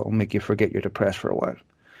pill that will make you forget you're depressed for a while.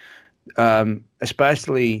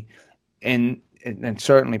 Especially and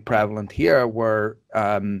certainly prevalent here where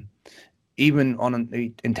even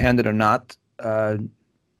unintended or not,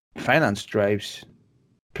 finance drives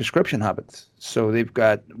prescription habits. So they've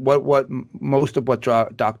got what most of what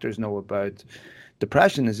doctors know about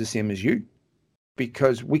depression is the same as you,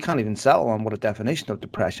 because we can't even settle on what a definition of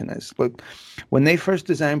depression is. Look, when they first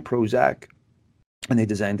designed Prozac and they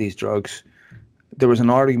designed these drugs, there was an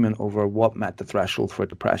argument over what met the threshold for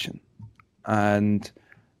depression. And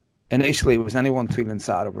initially, it was anyone feeling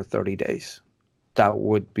sad over 30 days. That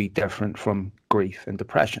would be different from grief and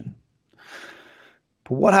depression.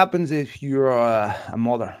 But what happens if you're a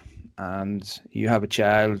mother and you have a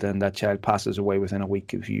child and that child passes away within a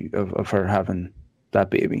week of her having that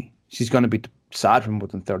baby? She's going to be sad for more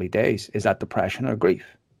than 30 days. Is that depression or grief?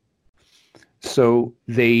 So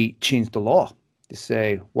they changed the law to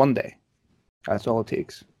say 1 day. That's all it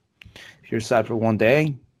takes. If you're sad for 1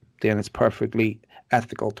 day, then it's perfectly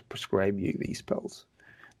ethical to prescribe you these pills.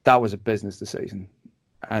 That was a business decision.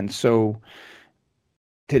 And so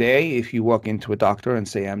today, if you walk into a doctor and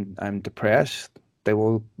say, I'm depressed, they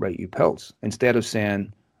will write you pills. Instead of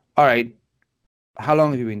saying, all right, how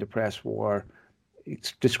long have you been depressed for?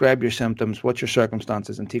 Describe your symptoms, what's your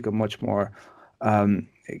circumstances, and take a much more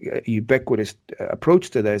ubiquitous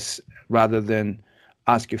approach to this rather than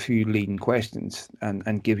ask a few leading questions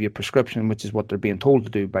and give you a prescription, which is what they're being told to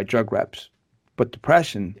do by drug reps. But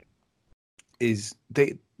depression is,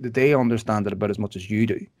 they understand it about as much as you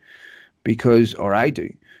do, or I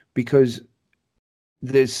do, because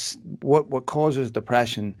this what causes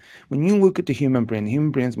depression. When you look at the human brain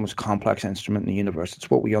is the most complex instrument in the universe. It's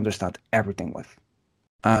what we understand everything with.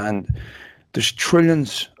 And there's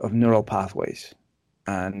trillions of neural pathways.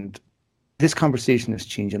 And this conversation is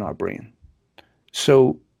changing our brain.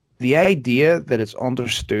 So the idea that it's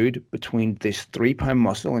understood between this 3-pound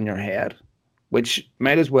muscle in your head, which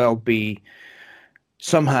might as well be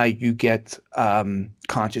somehow you get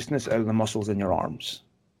consciousness out of the muscles in your arms,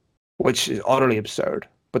 which is utterly absurd.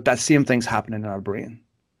 But that same thing's happening in our brain.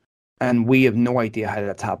 And we have no idea how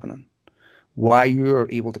that's happening. Why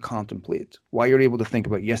you're able to contemplate, why you're able to think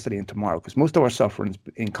about yesterday and tomorrow, because most of our suffering is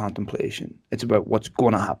in contemplation. It's about what's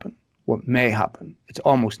going to happen, what may happen. It's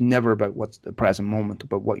almost never about what's the present moment,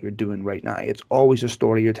 about what you're doing right now. It's always a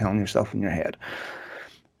story you're telling yourself in your head.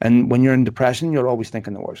 And when you're in depression, you're always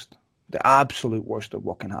thinking the worst, the absolute worst of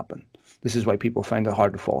what can happen. This is why people find it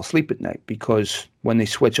hard to fall asleep at night, because when they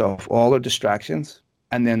switch off all their distractions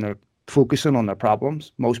and then they're focusing on their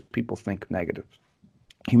problems, most people think negative.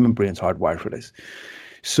 Human brain's hardwired for this.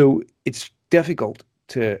 So it's difficult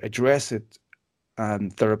to address it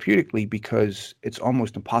therapeutically because it's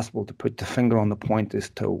almost impossible to put the finger on the point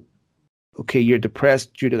as to, okay, you're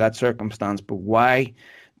depressed due to that circumstance, but why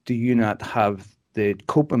do you not have the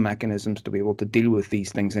coping mechanisms to be able to deal with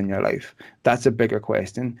these things in your life? That's a bigger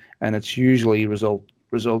question, and it's usually result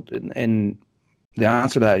in the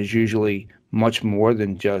answer to that is usually much more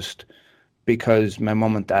than just because my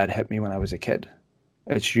mom and dad hit me when I was a kid.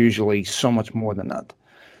 It's usually so much more than that.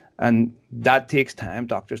 And that takes time.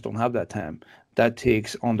 Doctors don't have that time. That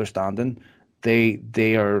takes understanding. They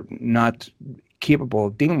are not capable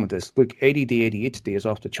of dealing with this. Look, ADD, ADHD is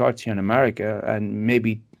off the charts here in America, and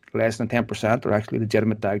maybe less than 10% are actually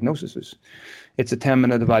legitimate diagnoses. It's a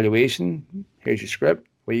 10-minute evaluation. Here's your script.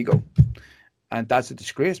 Where you go. And that's a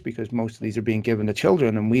disgrace because most of these are being given to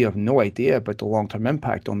children, and we have no idea about the long-term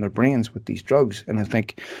impact on their brains with these drugs. And I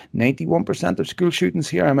think 91% of school shootings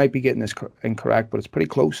here, I might be getting this incorrect, but it's pretty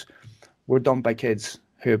close, were done by kids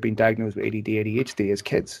who have been diagnosed with ADD, ADHD as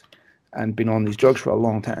kids and been on these drugs for a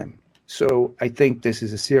long time. So I think this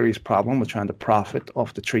is a serious problem with trying to profit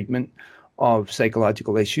off the treatment of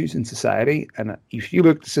psychological issues in society. And if you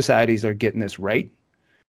look at societies that are getting this right,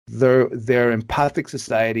 they're empathic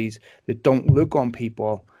societies that don't look on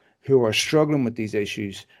people who are struggling with these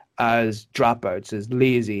issues as dropouts, as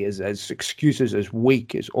lazy, as excuses, as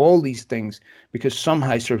weak, as all these things, because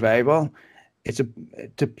somehow survival,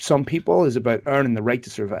 to some people, is about earning the right to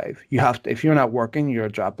survive. You have to, if you're not working, you're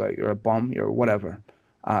a dropout, you're a bum, you're whatever.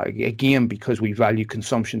 Again, because we value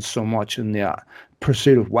consumption so much and the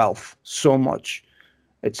pursuit of wealth so much,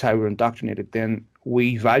 it's how we're indoctrinated. Then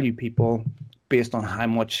we value people based on how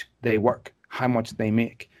much they work, how much they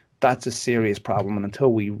make. That's a serious problem. And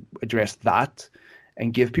until we address that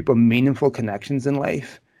and give people meaningful connections in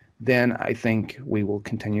life, then I think we will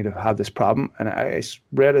continue to have this problem. And I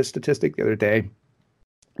read a statistic the other day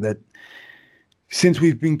that since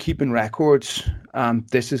we've been keeping records,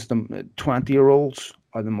 this is the 20-year-olds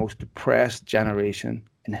are the most depressed generation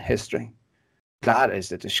in history. That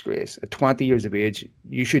is a disgrace. At 20 years of age,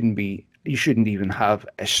 you shouldn't even have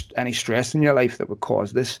any stress in your life that would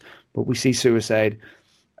cause this. But we see suicide,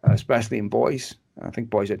 especially in boys. I think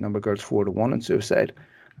boys outnumber girls 4-1 in suicide.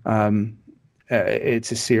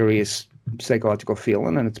 It's a serious psychological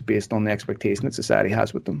feeling, and it's based on the expectation that society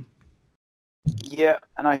has with them. Yeah,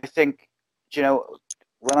 and I think,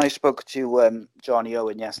 when I spoke to Johnny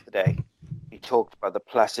Owen yesterday, he talked about the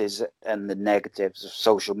pluses and the negatives of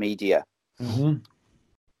social media. Mm-hmm.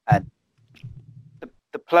 And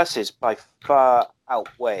the pluses by far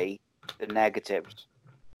outweigh the negatives.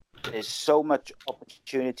 There's so much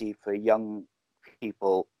opportunity for young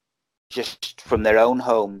people just from their own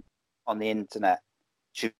home on the internet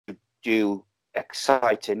to do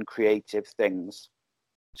exciting, creative things.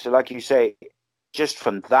 So like you say, just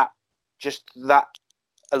that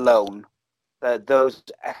alone, those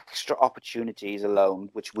extra opportunities alone,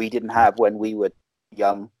 which we didn't have when we were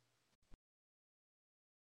young,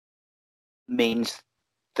 means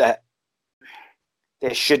that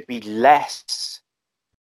there should be less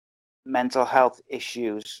mental health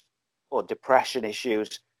issues or depression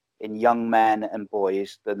issues in young men and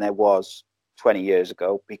boys than there was 20 years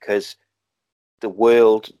ago, because the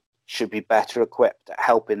world should be better equipped at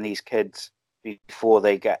helping these kids before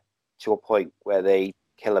they get to a point where they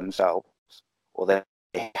kill themselves or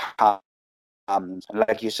they harm. And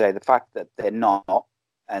like you say, the fact that they're not,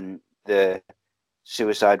 and the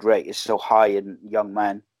suicide rate is so high in young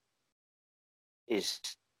men, is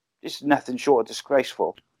nothing short of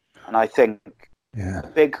disgraceful. And I think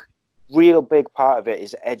a real big part of it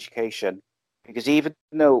is education, because even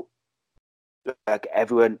though, like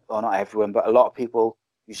everyone, or not everyone, but a lot of people,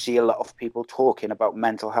 you see a lot of people talking about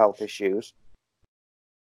mental health issues.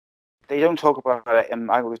 They don't talk about it.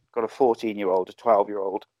 And I've got a 14-year-old, a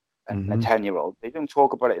 12-year-old, and a 10-year-old. They don't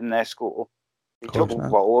talk about it in their school. They talk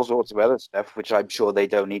about all sorts of other stuff, which I'm sure they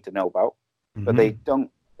don't need to know about. Mm-hmm. But they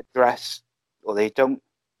don't address, or they don't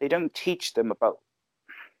teach them about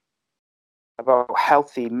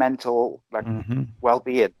healthy mental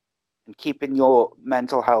well-being, and keeping your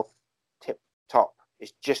mental health tip top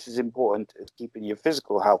is just as important as keeping your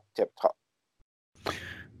physical health tip top.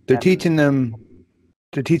 They're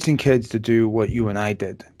teaching kids to do what you and I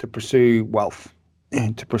did, to pursue wealth,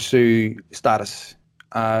 to pursue status.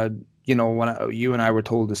 When you and I were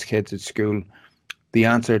told as kids at school, the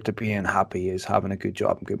answer to being happy is having a good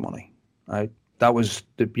job and good money, right? That was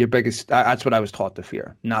your biggest. That's what I was taught to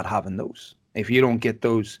fear, not having those. If you don't get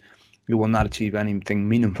those, you will not achieve anything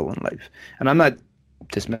meaningful in life. And I'm not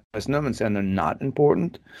dismissing them and saying they're not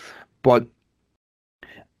important, but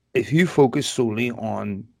if you focus solely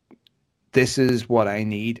on this is what I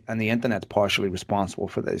need, and the internet's partially responsible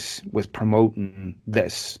for this with promoting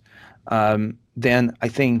this, then I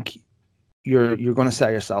think you're going to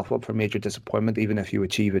set yourself up for major disappointment, even if you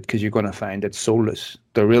achieve it, because you're going to find it soulless.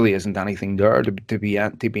 There really isn't anything there to be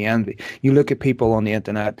envied. You look at people on the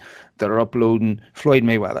internet that are uploading Floyd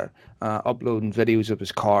Mayweather, uploading videos of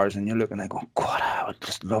his cars, and you're looking like, oh God, I would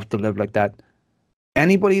just love to live like that.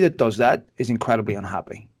 Anybody that does that is incredibly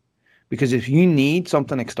unhappy, because if you need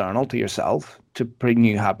something external to yourself to bring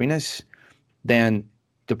you happiness, then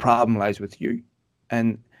the problem lies with you.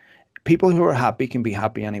 And people who are happy can be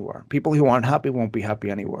happy anywhere. People who aren't happy won't be happy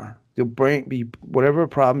anywhere. They'll whatever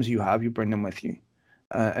problems you have, you bring them with you.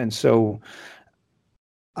 And so,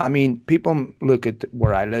 I mean, people look at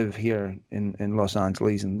where I live here in Los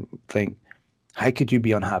Angeles and think, How could you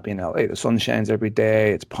be unhappy in LA? The sun shines every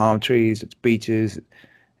day. It's palm trees. It's beaches.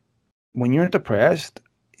 When you're depressed,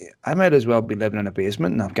 I might as well be living in a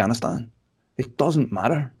basement in Afghanistan. It doesn't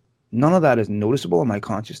matter. None of that is noticeable in my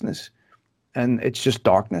consciousness. And it's just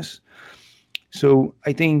darkness. So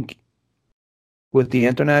I think with the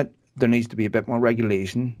internet, there needs to be a bit more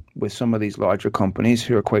regulation with some of these larger companies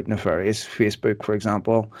who are quite nefarious. Facebook, for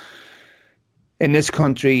example. In this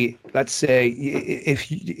country, let's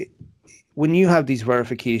say when you have these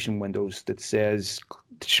verification windows that says,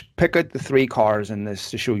 pick out the 3 cars in this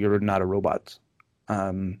to show you're not a robot.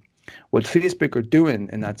 What Facebook are doing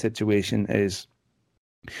in that situation is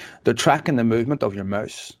they're tracking the movement of your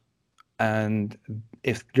mouse. And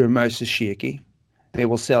if your mouse is shaky, they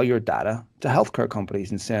will sell your data to healthcare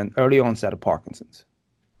companies and send early onset of Parkinson's.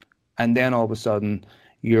 And then all of a sudden,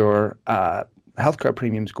 your healthcare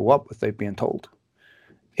premiums go up without being told.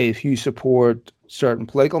 If you support certain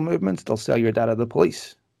political movements, they'll sell your data to the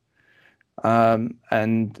police.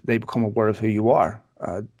 And they become aware of who you are.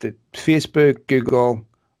 The Facebook, Google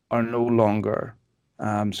are no longer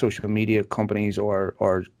social media companies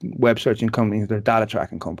or web searching companies. They're data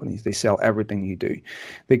tracking companies. They sell everything you do.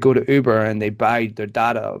 They go to Uber and they buy their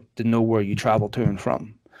data to know where you travel to and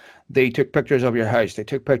from. They took pictures of your house. They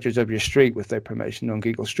took pictures of your street with their permission on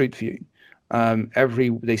Google Street View.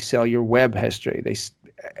 They sell your web history.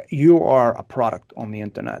 You are a product on the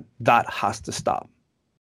internet. That has to stop.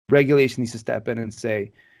 Regulation needs to step in and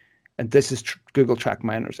say, and this is Google track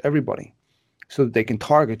minors, everybody, so that they can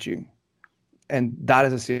target you. And that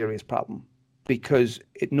is a serious problem because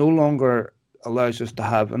it no longer allows us to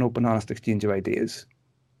have an open, honest exchange of ideas.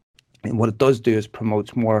 And what it does do is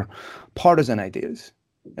promotes more partisan ideas.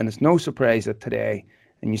 And it's no surprise that today,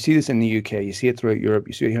 and you see this in the UK, you see it throughout Europe,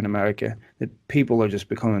 you see it here in America, that people are just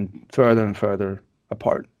becoming further and further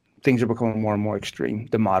apart. Things are becoming more and more extreme.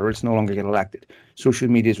 The moderates no longer get elected. Social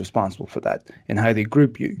media is responsible for that and how they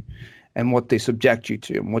group you and what they subject you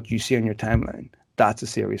to and what you see on your timeline. That's a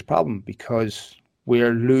serious problem because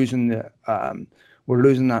we're losing that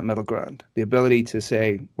middle ground. The ability to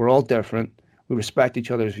say we're all different, we respect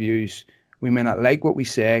each other's views. We may not like what we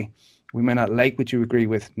say, we may not like what you agree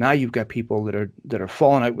with. Now you've got people that are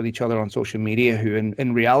falling out with each other on social media who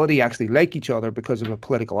in reality actually like each other because of a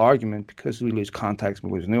political argument, because we lose context,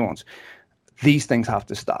 we lose nuance. These things have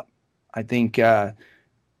to stop, I think. But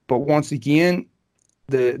once again,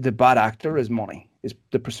 the bad actor is money, is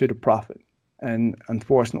the pursuit of profit. And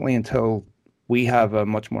unfortunately, until we have a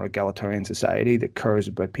much more egalitarian society that cares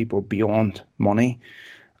about people beyond money,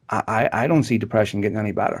 I don't see depression getting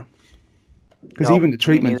any better. Because even the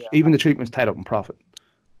treatment's tied up in profit.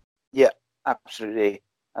 Yeah, absolutely.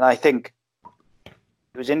 And I think it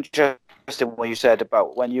was interesting what you said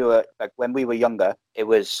about when we were younger, it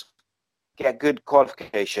was get good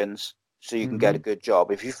qualifications so you can get a good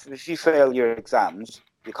job. If you fail your exams,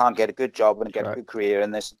 you can't get a good job and get a good career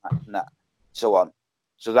and this and that, so on.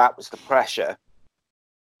 So that was the pressure.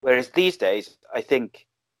 Whereas these days, I think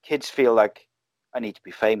kids feel like I need to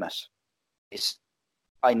be famous.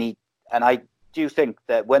 And I do think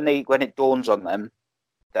that when it dawns on them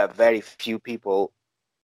that very few people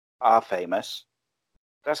are famous,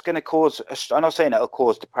 that's going to cause, I'm not saying it'll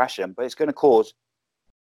cause depression, but it's going to cause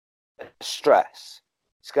stress.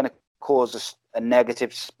 It's going to cause a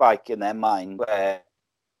negative spike in their mind where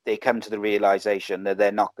they come to the realization that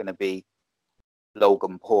they're not going to be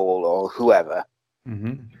Logan Paul or whoever.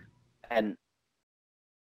 Mm-hmm. And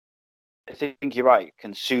I think you're right.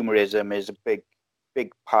 Consumerism is a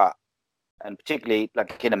big part. And particularly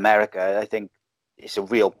like in America, I think that's a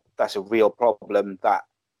real problem that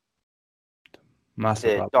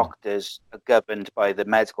the doctors are governed by the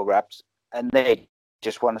medical reps and they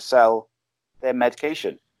just want to sell their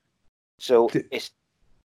medication. So it's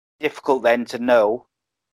difficult then to know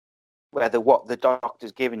whether what the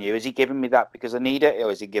doctor's giving you, is he giving me that because I need it, or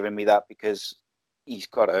is he giving me that because he's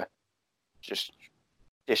got to just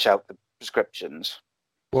dish out the prescriptions,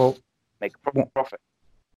 make a profit.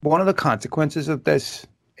 One of the consequences of this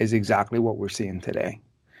is exactly what we're seeing today.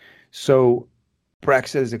 So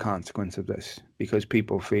Brexit is a consequence of this because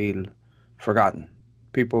people feel forgotten.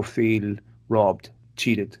 People feel robbed,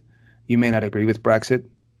 cheated. You may not agree with Brexit.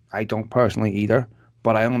 I don't personally either,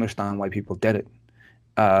 but I understand why people did it.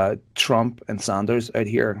 Trump and Sanders out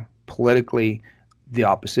here, politically the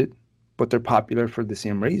opposite, but they're popular for the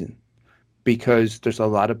same reason. Because there's a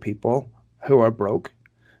lot of people who are broke,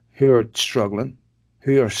 who are struggling,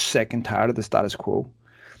 who are sick and tired of the status quo.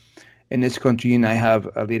 In this country, and I have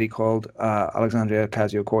a lady called Alexandria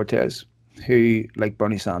Ocasio-Cortez, who, like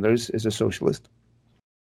Bernie Sanders, is a socialist.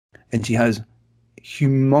 And she has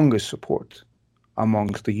humongous support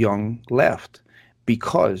amongst the young left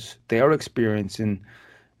because they are experiencing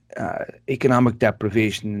economic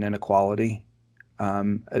deprivation and inequality.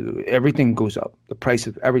 Everything goes up. The price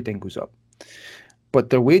of everything goes up. But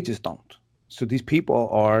their wages don't. So these people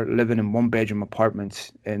are living in one-bedroom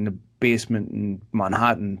apartments in the basement in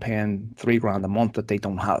Manhattan paying $3,000 a month that they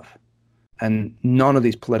don't have. And none of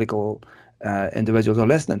these political individuals are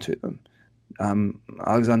listening to them.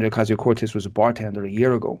 Alexandria Ocasio-Cortez was a bartender a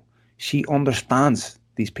year ago. She understands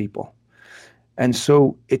these people. And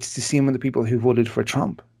so it's the same with the people who voted for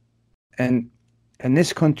Trump. And in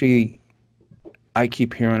this country, I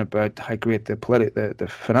keep hearing about how great the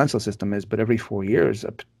financial system is, but every 4 years,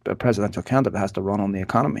 a presidential candidate has to run on the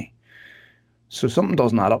economy. So something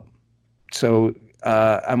doesn't add up. So,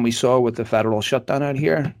 and we saw with the federal shutdown out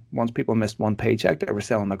here, once people missed one paycheck, they were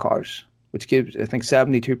selling their cars, which gives, I think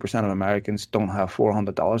 72% of Americans don't have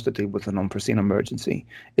 $400 to deal with an unforeseen emergency.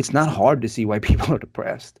 It's not hard to see why people are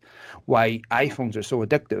depressed, why iPhones are so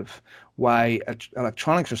addictive, why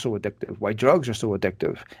electronics are so addictive, why drugs are so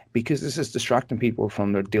addictive, because this is distracting people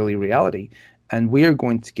from their daily reality. And we are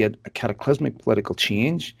going to get a cataclysmic political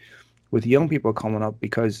change with young people coming up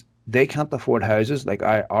because they can't afford houses like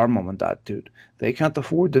our mom and dad did. They can't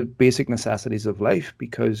afford the basic necessities of life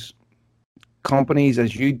because companies,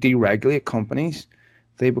 as you deregulate companies,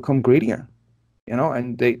 they become greedier,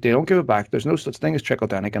 and they don't give it back. There's no such thing as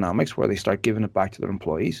trickle-down economics where they start giving it back to their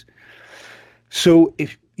employees. So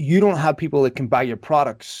if you don't have people that can buy your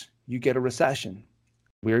products, you get a recession.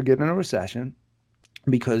 We're getting a recession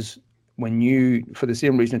because for the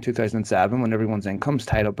same reason in 2007, when everyone's income's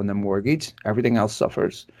tied up in their mortgage, everything else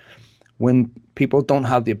suffers. When people don't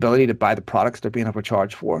have the ability to buy the products they're being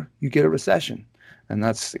overcharged for, you get a recession. And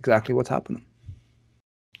that's exactly what's happening.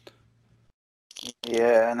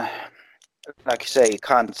 Yeah, and like you say, you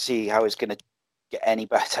can't see how it's going to get any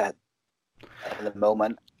better at the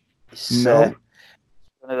moment. It's one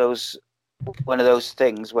of those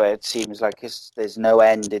things where it seems like there's no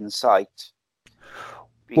end in sight.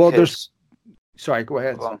 Sorry, go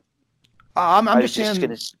ahead. Well, I'm just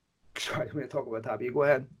saying. Sorry, I'm going to talk about that. You go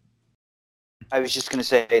ahead. I was just going to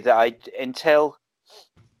say that until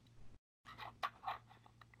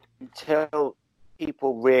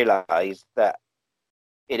people realize that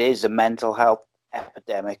it is a mental health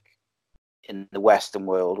epidemic in the Western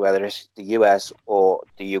world, whether it's the US or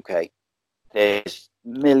the UK, there's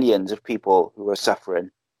millions of people who are suffering.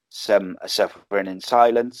 Some are suffering in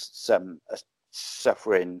silence, some are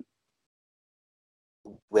suffering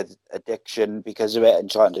with addiction because of it and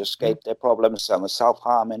trying to escape their problems. Some are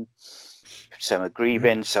self-harming, some are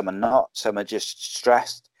grieving, some are not, some are just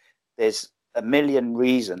stressed. There's a million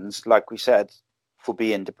reasons, like we said, for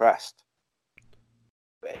being depressed.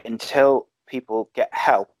 But until people get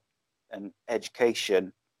help and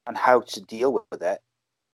education on how to deal with it,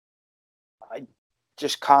 I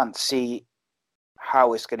just can't see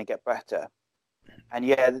how it's going to get better. And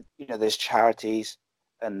yeah, there's charities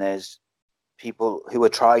and there's people who are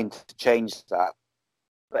trying to change that.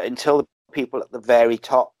 But until the people at the very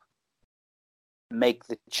top make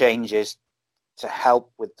the changes to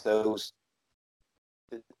help with those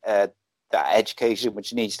that education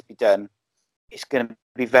which needs to be done, it's going to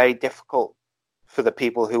be very difficult for the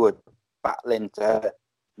people who are battling to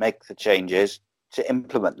make the changes to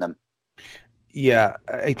implement them. Yeah,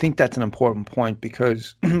 I think that's an important point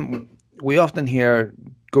because we often hear,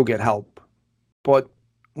 go get help. But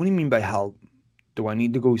what do you mean by help? Do I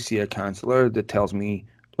need to go see a counselor that tells me,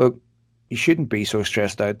 look, you shouldn't be so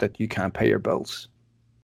stressed out that you can't pay your bills?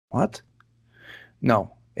 What?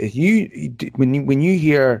 No. When you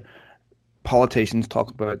hear politicians talk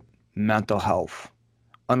about mental health,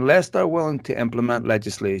 unless they're willing to implement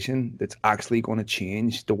legislation that's actually going to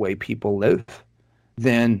change the way people live,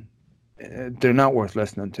 then they're not worth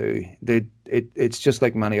listening to. It's just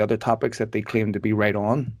like many other topics that they claim to be right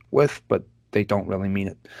on with, but they don't really mean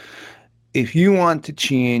it. If you want to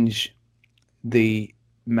change the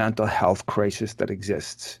mental health crisis that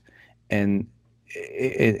exists in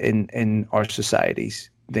our societies,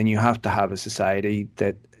 then you have to have a society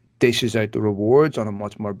that dishes out the rewards on a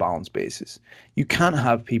much more balanced basis. You can't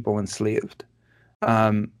have people enslaved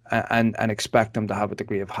and expect them to have a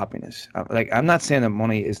degree of happiness. I'm not saying that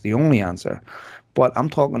money is the only answer, but I'm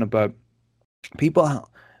talking about people.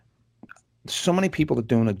 So many people are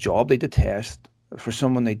doing a job they detest for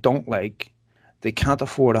someone they don't like. They can't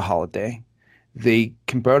afford a holiday. They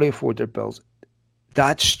can barely afford their bills.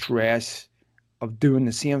 That stress of doing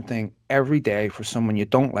the same thing every day for someone you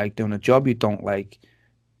don't like, doing a job you don't like,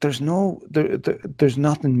 there's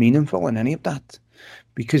nothing meaningful in any of that,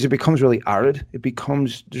 because it becomes really arid. It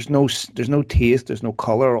becomes there's no taste, there's no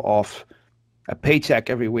color of a paycheck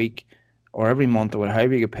every week or every month or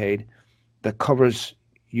however you get paid that covers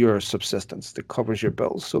your subsistence, that covers your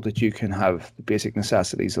bills so that you can have the basic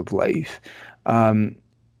necessities of life.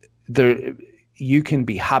 You can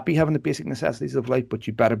be happy having the basic necessities of life, but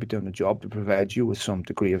you better be doing a job to provide you with some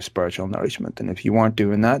degree of spiritual nourishment. And if you aren't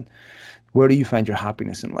doing that, where do you find your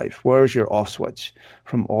happiness in life? Where's your off switch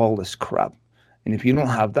from all this crap? And if you don't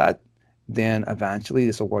have that, then eventually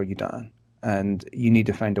this will wear you down and you need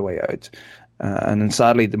to find a way out. And then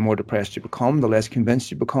sadly, the more depressed you become, the less convinced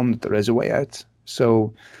you become that there is a way out.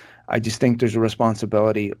 So I just think there's a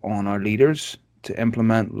responsibility on our leaders to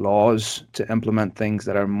implement laws, to implement things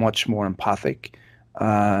that are much more empathic.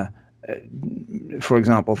 For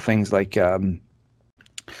example, things like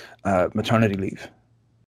maternity leave.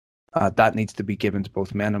 That needs to be given to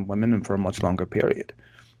both men and women and for a much longer period.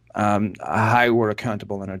 How we're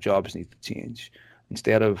accountable in our jobs needs to change.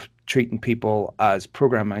 Instead of treating people as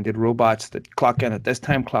program-minded robots that clock in at this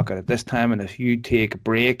time, clock out at this time, and if you take a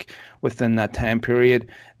break within that time period,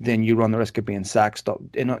 then you run the risk of being sacked.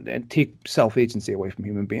 And take self-agency away from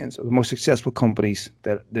human beings. So the most successful companies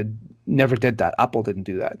that never did that. Apple didn't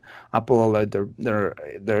do that. Apple allowed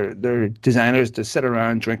their designers to sit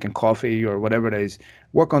around drinking coffee or whatever it is,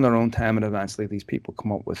 work on their own time, and eventually these people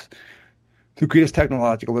come up with the greatest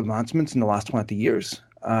technological advancements in the last 20 years.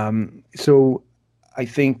 So I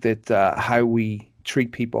think that how we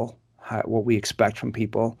treat people, what we expect from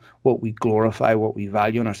people, what we glorify, what we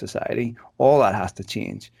value in our society, all that has to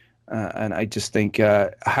change. And I just think,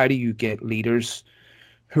 how do you get leaders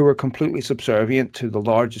who are completely subservient to the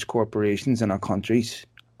largest corporations in our countries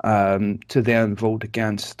to then vote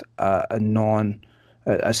against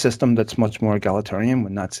a system that's much more egalitarian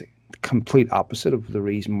when that's the complete opposite of the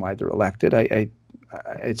reason why they're elected?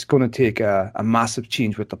 It's going to take a massive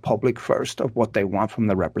change with the public first of what they want from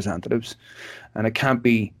their representatives. And it can't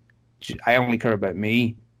be, I only care about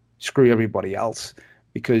me, screw everybody else.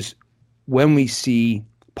 Because when we see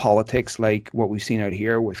politics like what we've seen out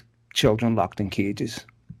here with children locked in cages,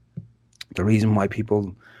 the reason why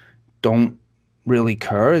people don't really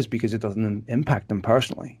care is because it doesn't impact them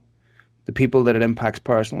personally. The people that it impacts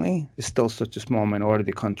personally is still such a small minority of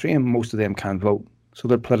the country, and most of them can't vote. So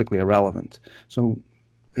they're politically irrelevant. So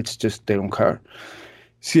it's just they don't care.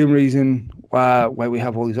 Same reason why we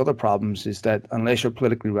have all these other problems is that unless you're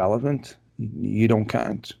politically relevant, you don't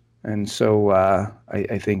count. And so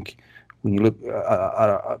I think when you look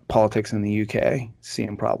at politics in the UK,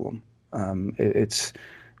 same problem. It's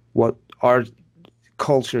what our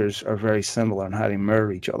cultures are very similar in how they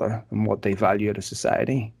mirror each other and what they value as a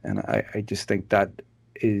society. And I just think that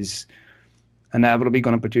is inevitably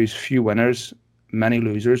going to produce few winners, many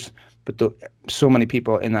losers, but so many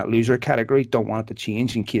people in that loser category don't want it to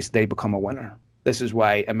change in case they become a winner. This is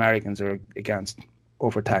why Americans are against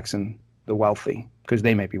overtaxing the wealthy, because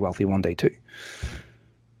they may be wealthy one day too.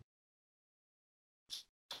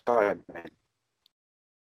 Sorry, man.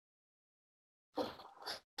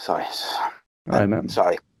 Sorry. All right, man.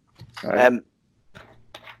 Sorry. All right.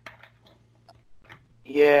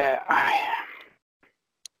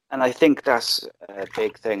 And I think that's a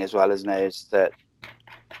big thing as well, isn't it? Is that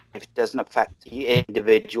if it doesn't affect the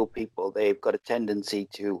individual people, they've got a tendency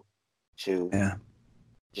to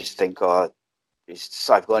just think, oh,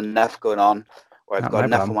 I've got enough going on, or I've got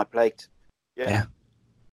enough on my plate. Yeah.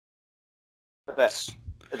 But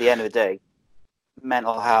at the end of the day,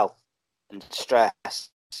 mental health and stress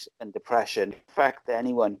and depression affect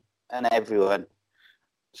anyone and everyone.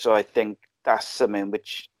 So I think that's something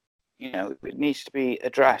which, it needs to be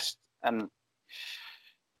addressed. And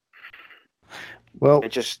well,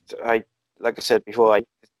 like I said before,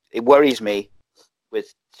 it worries me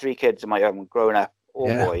with 3 kids of my own growing up, all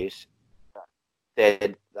boys.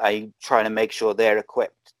 I'm trying to make sure they're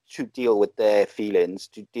equipped to deal with their feelings,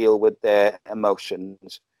 to deal with their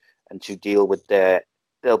emotions, and to deal with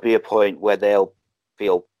there'll be a point where they'll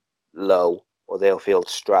feel low or they'll feel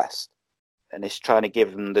stressed. And it's trying to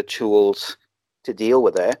give them the tools to deal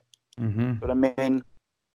with it. Mm-hmm. But I mean,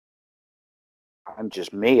 I'm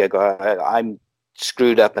just me. I'm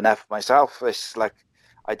screwed up enough myself. It's like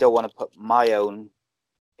I don't want to put my own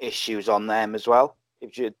issues on them as well,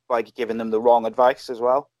 by giving them the wrong advice as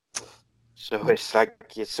well. So it's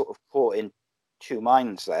like you're sort of caught in two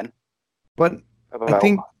minds then. But I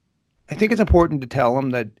think it's important to tell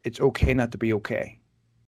them that it's okay not to be okay.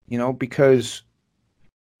 Because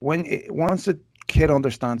once a kid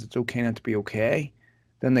understands it's okay not to be okay,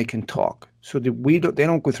 then they can talk. So they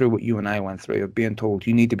don't go through what you and I went through of being told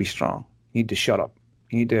you need to be strong, you need to shut up,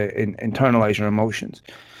 you need to internalize your emotions.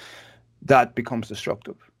 That becomes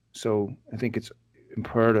destructive. So I think it's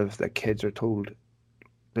imperative that kids are told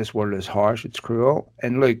this world is harsh, it's cruel.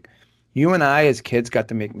 And look, you and I as kids got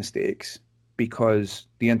to make mistakes because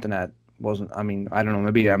the internet wasn't, I mean, I don't know,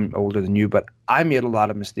 maybe I'm older than you, but I made a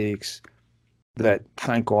lot of mistakes that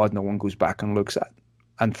thank God no one goes back and looks at.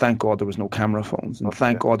 And thank God there was no camera phones. And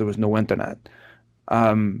thank God there was no internet.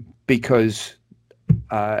 Because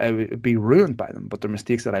I would be ruined by them. But the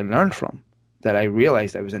mistakes that I learned from, that I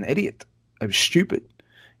realized I was an idiot. I was stupid.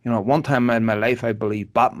 You know, at one time in my life, I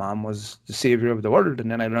believed Batman was the savior of the world.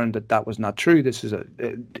 And then I learned that that was not true. This is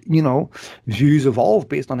views evolve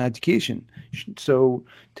based on education. So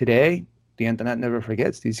today, the internet never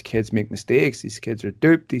forgets. These kids make mistakes. These kids are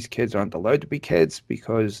duped. These kids aren't allowed to be kids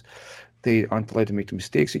because they aren't allowed to make the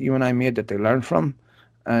mistakes that you and I made that they learn from.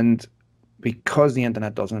 And because the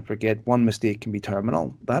internet doesn't forget, one mistake can be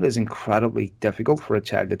terminal. That is incredibly difficult for a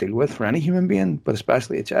child to deal with, for any human being, but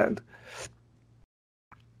especially a child.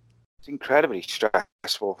 It's incredibly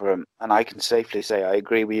stressful for him. And I can safely say I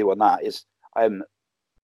agree with you on that. I'm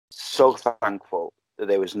so thankful that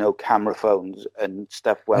there was no camera phones and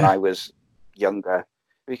stuff when I was younger,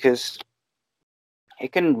 because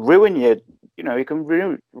it can ruin you. You know, it can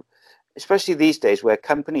ruin, especially these days where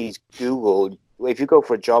companies Google, if you go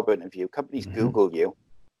for a job interview, companies Google you.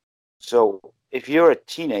 So if you're a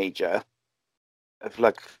teenager of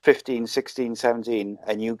like 15, 16, 17,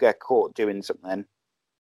 and you get caught doing something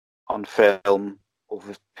on film or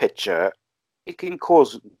with picture, it can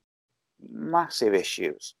cause massive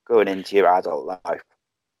issues going into your adult life.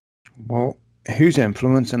 Well, who's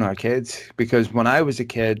influencing our kids? Because when I was a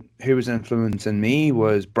kid, who was influencing me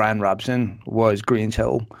was Brian Robson, was Grange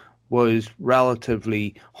Hill, was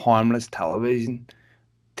relatively harmless television.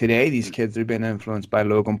 Today, these kids are being influenced by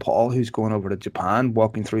Logan Paul, who's going over to Japan,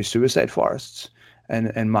 walking through suicide forests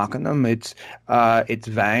and mocking them. It's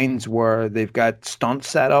Vines where they've got stunts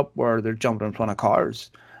set up where they're jumping in front of cars.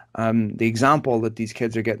 The example that these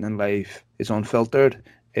kids are getting in life is unfiltered.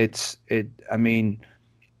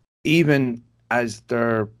 Even as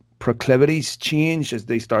their proclivities change, as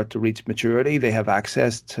they start to reach maturity, they have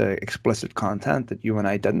access to explicit content that you and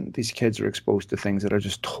I didn't. These kids are exposed to things that are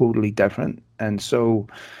just totally different, and so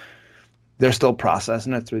they're still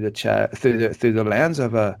processing it through the lens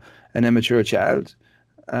of an immature child,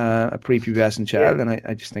 a prepubescent child, and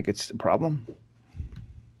I just think it's a problem.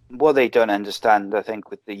 What they don't understand, I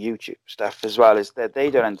think, with the YouTube stuff as well, is that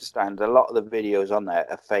they don't understand a lot of the videos on there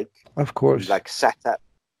are fake. Of course, like set up.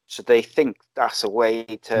 So they think that's a way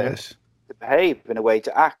to behave and a way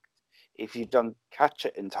to act if you don't catch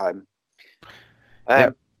it in time.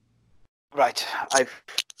 Right, I've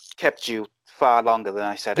kept you far longer than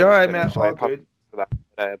I said. All right, man. So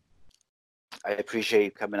I appreciate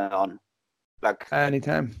you coming on. Like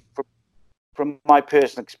anytime. From my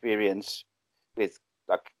personal experience with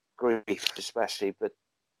like grief, especially, but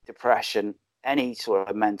depression, any sort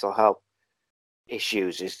of mental health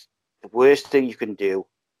issues, is the worst thing you can do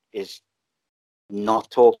is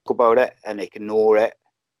not talk about it and ignore it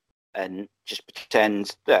and just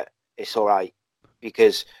pretend that it's all right,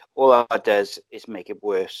 because all that does is make it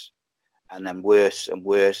worse, and then worse and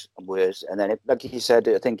worse and worse, and then like you said,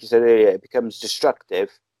 I think you said earlier, it becomes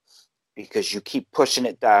destructive because you keep pushing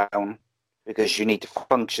it down because you need to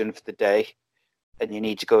function for the day and you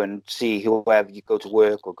need to go and see whoever, you go to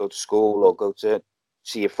work or go to school or go to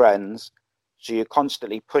see your friends, so you're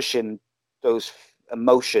constantly pushing those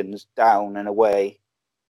emotions down and away,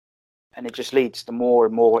 and it just leads to more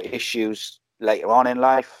and more issues later on in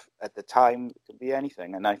life. At the time, it could be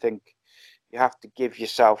anything, and I think you have to give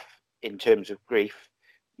yourself, in terms of grief,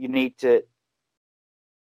 you need to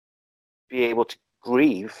be able to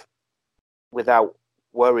grieve without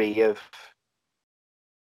worry of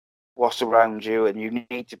what's around you, and you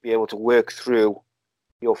need to be able to work through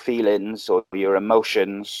your feelings or your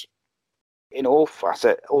emotions in all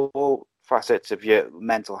facets of your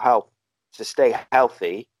mental health. To stay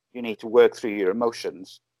healthy, you need to work through your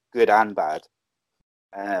emotions, good and bad.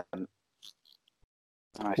 I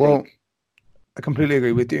completely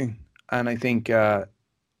agree with you. And I think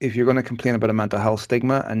if you're going to complain about a mental health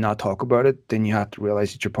stigma and not talk about it, then you have to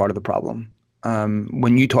realize that you're part of the problem.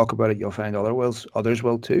 When you talk about it, you'll find others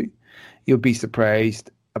will too. You'll be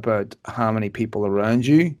surprised about how many people around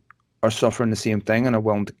you are suffering the same thing and are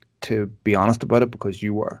willing to be honest about it because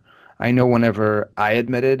you were. I know whenever I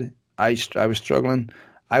admitted I was struggling,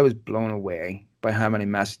 I was blown away by how many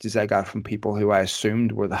messages I got from people who I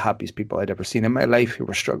assumed were the happiest people I'd ever seen in my life who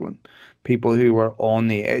were struggling, people who were on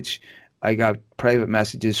the edge. I got private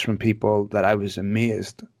messages from people that I was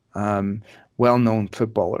amazed well-known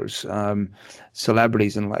footballers,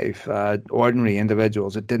 celebrities in life, ordinary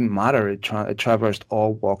individuals. It didn't matter. It traversed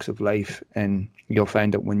all walks of life, and you'll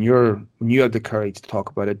find that when you have the courage to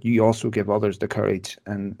talk about it, you also give others the courage.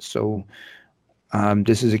 And so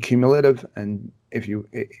this is accumulative. And if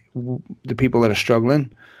the people that are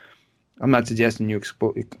struggling, I'm not suggesting you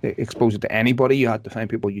expose it to anybody. You have to find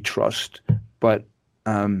people you trust, but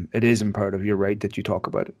it is imperative. You're right that you talk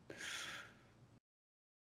about it.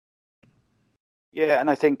 Yeah, and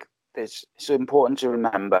I think it's important to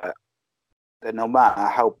remember that no matter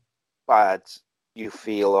how bad you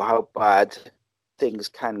feel or how bad things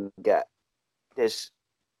can get, it's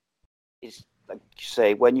like you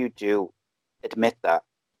say, when you do admit that,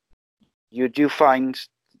 you do find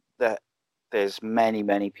that there's many,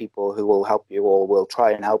 many people who will help you or will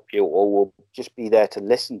try and help you or will just be there to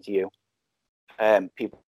listen to you.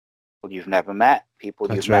 People you've never met, people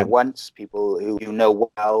That's you've right. met once, people who you know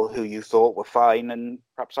well, who you thought were fine and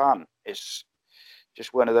perhaps aren't. It's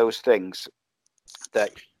just one of those things that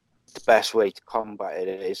the best way to combat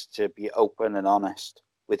it is to be open and honest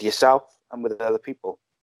with yourself and with other people.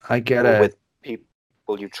 I get it. With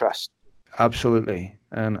people you trust. Absolutely.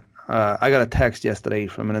 And I got a text yesterday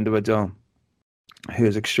from an individual who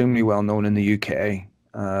is extremely well known in the UK,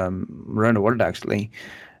 around the world actually,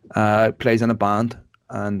 plays in a band,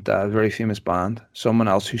 and a very famous band, someone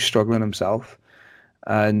else who's struggling himself.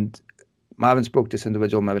 And I haven't spoke to this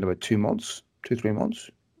individual maybe in about 3 months,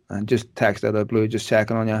 and just texted out of the blue, just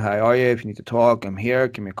checking on you. How are you? If you need to talk, I'm here.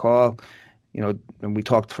 Give me a call. And we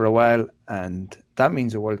talked for a while, and that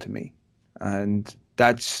means the world to me. And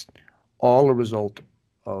that's all a result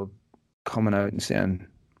of coming out and saying,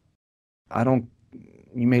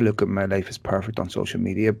 you may look at my life as perfect on social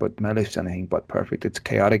media, but my life's anything but perfect. It's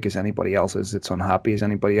chaotic as anybody else's. It's unhappy as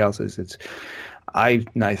anybody else's. I've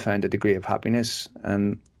now found a degree of happiness,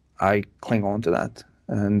 and I cling on to that.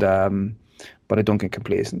 And but I don't get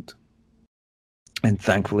complacent. And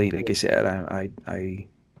thankfully, like I said, I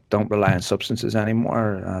don't rely on substances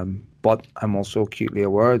anymore. But I'm also acutely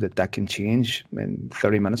aware that can change in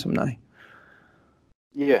 30 minutes from now.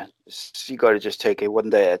 Yeah, you got to just take it one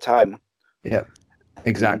day at a time. Yeah.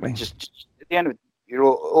 Exactly. Just at the end of it, you're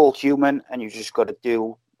all human, and you just got to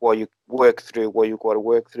do what you got to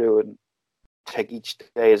work through, and take each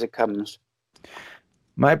day as it comes.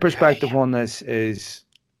 My perspective on this is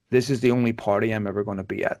the only party I'm ever going to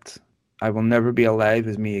be at. I will never be alive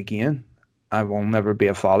as me again. I will never be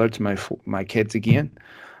a father to my kids again.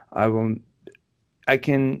 I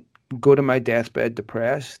can go to my deathbed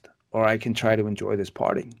depressed, or I can try to enjoy this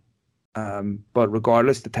party. But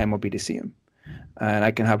regardless, the time will be the same. And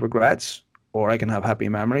I can have regrets, or I can have happy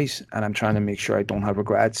memories. And I'm trying to make sure I don't have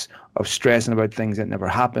regrets of stressing about things that never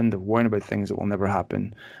happened, of worrying about things that will never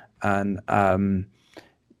happen, and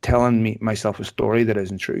telling myself a story that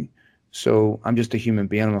isn't true. So I'm just a human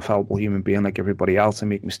being. I'm a fallible human being like everybody else. I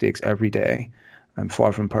make mistakes every day. I'm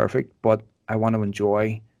far from perfect, but I want to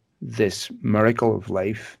enjoy this miracle of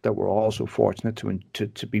life that we're all so fortunate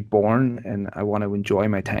to be born. And I want to enjoy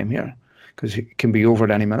my time here, because it can be over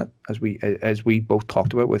at any minute, as we both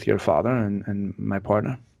talked about with your father and my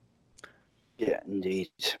partner. Yeah, indeed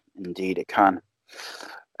it can.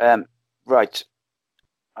 Right,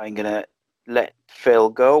 I'm gonna let Phil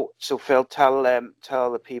go. So Phil, tell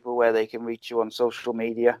the people where they can reach you on social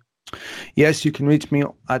media. Yes, you can reach me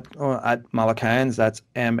at Malachians. That's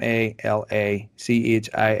MALACHIANS.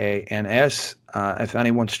 If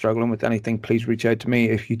anyone's struggling with anything, please reach out to me.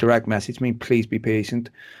 If you direct message me, please be patient.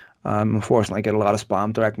 Unfortunately, I get a lot of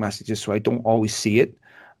spam direct messages, so I don't always see it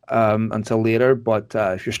until later. But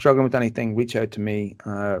if you're struggling with anything, reach out to me.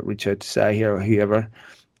 Reach out to Sai here or whoever,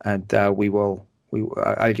 and I'll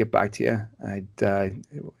get back to you.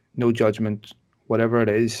 No judgment. Whatever it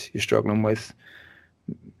is you're struggling with,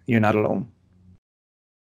 you're not alone.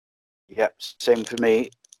 Yep, same for me.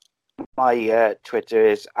 My Twitter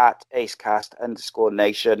is at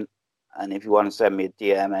ACEcast_nation, and if you want to send me a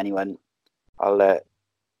DM, anyone, I'll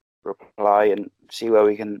reply and see what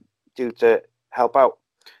we can do to help out.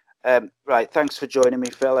 Right, thanks for joining me,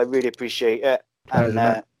 Phil. I really appreciate it. And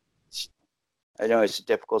I know it's a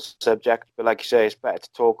difficult subject, but like you say, it's better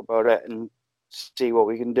to talk about it and see what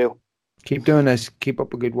we can do. Keep doing this. Keep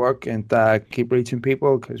up the good work, and keep reaching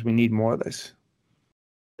people, because we need more of this.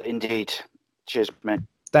 Indeed. Cheers, mate.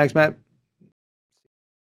 Thanks, Matt.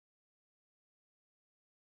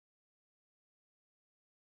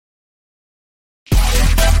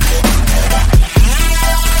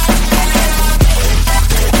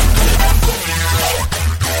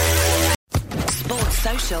 Sports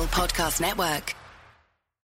Social Podcast Network.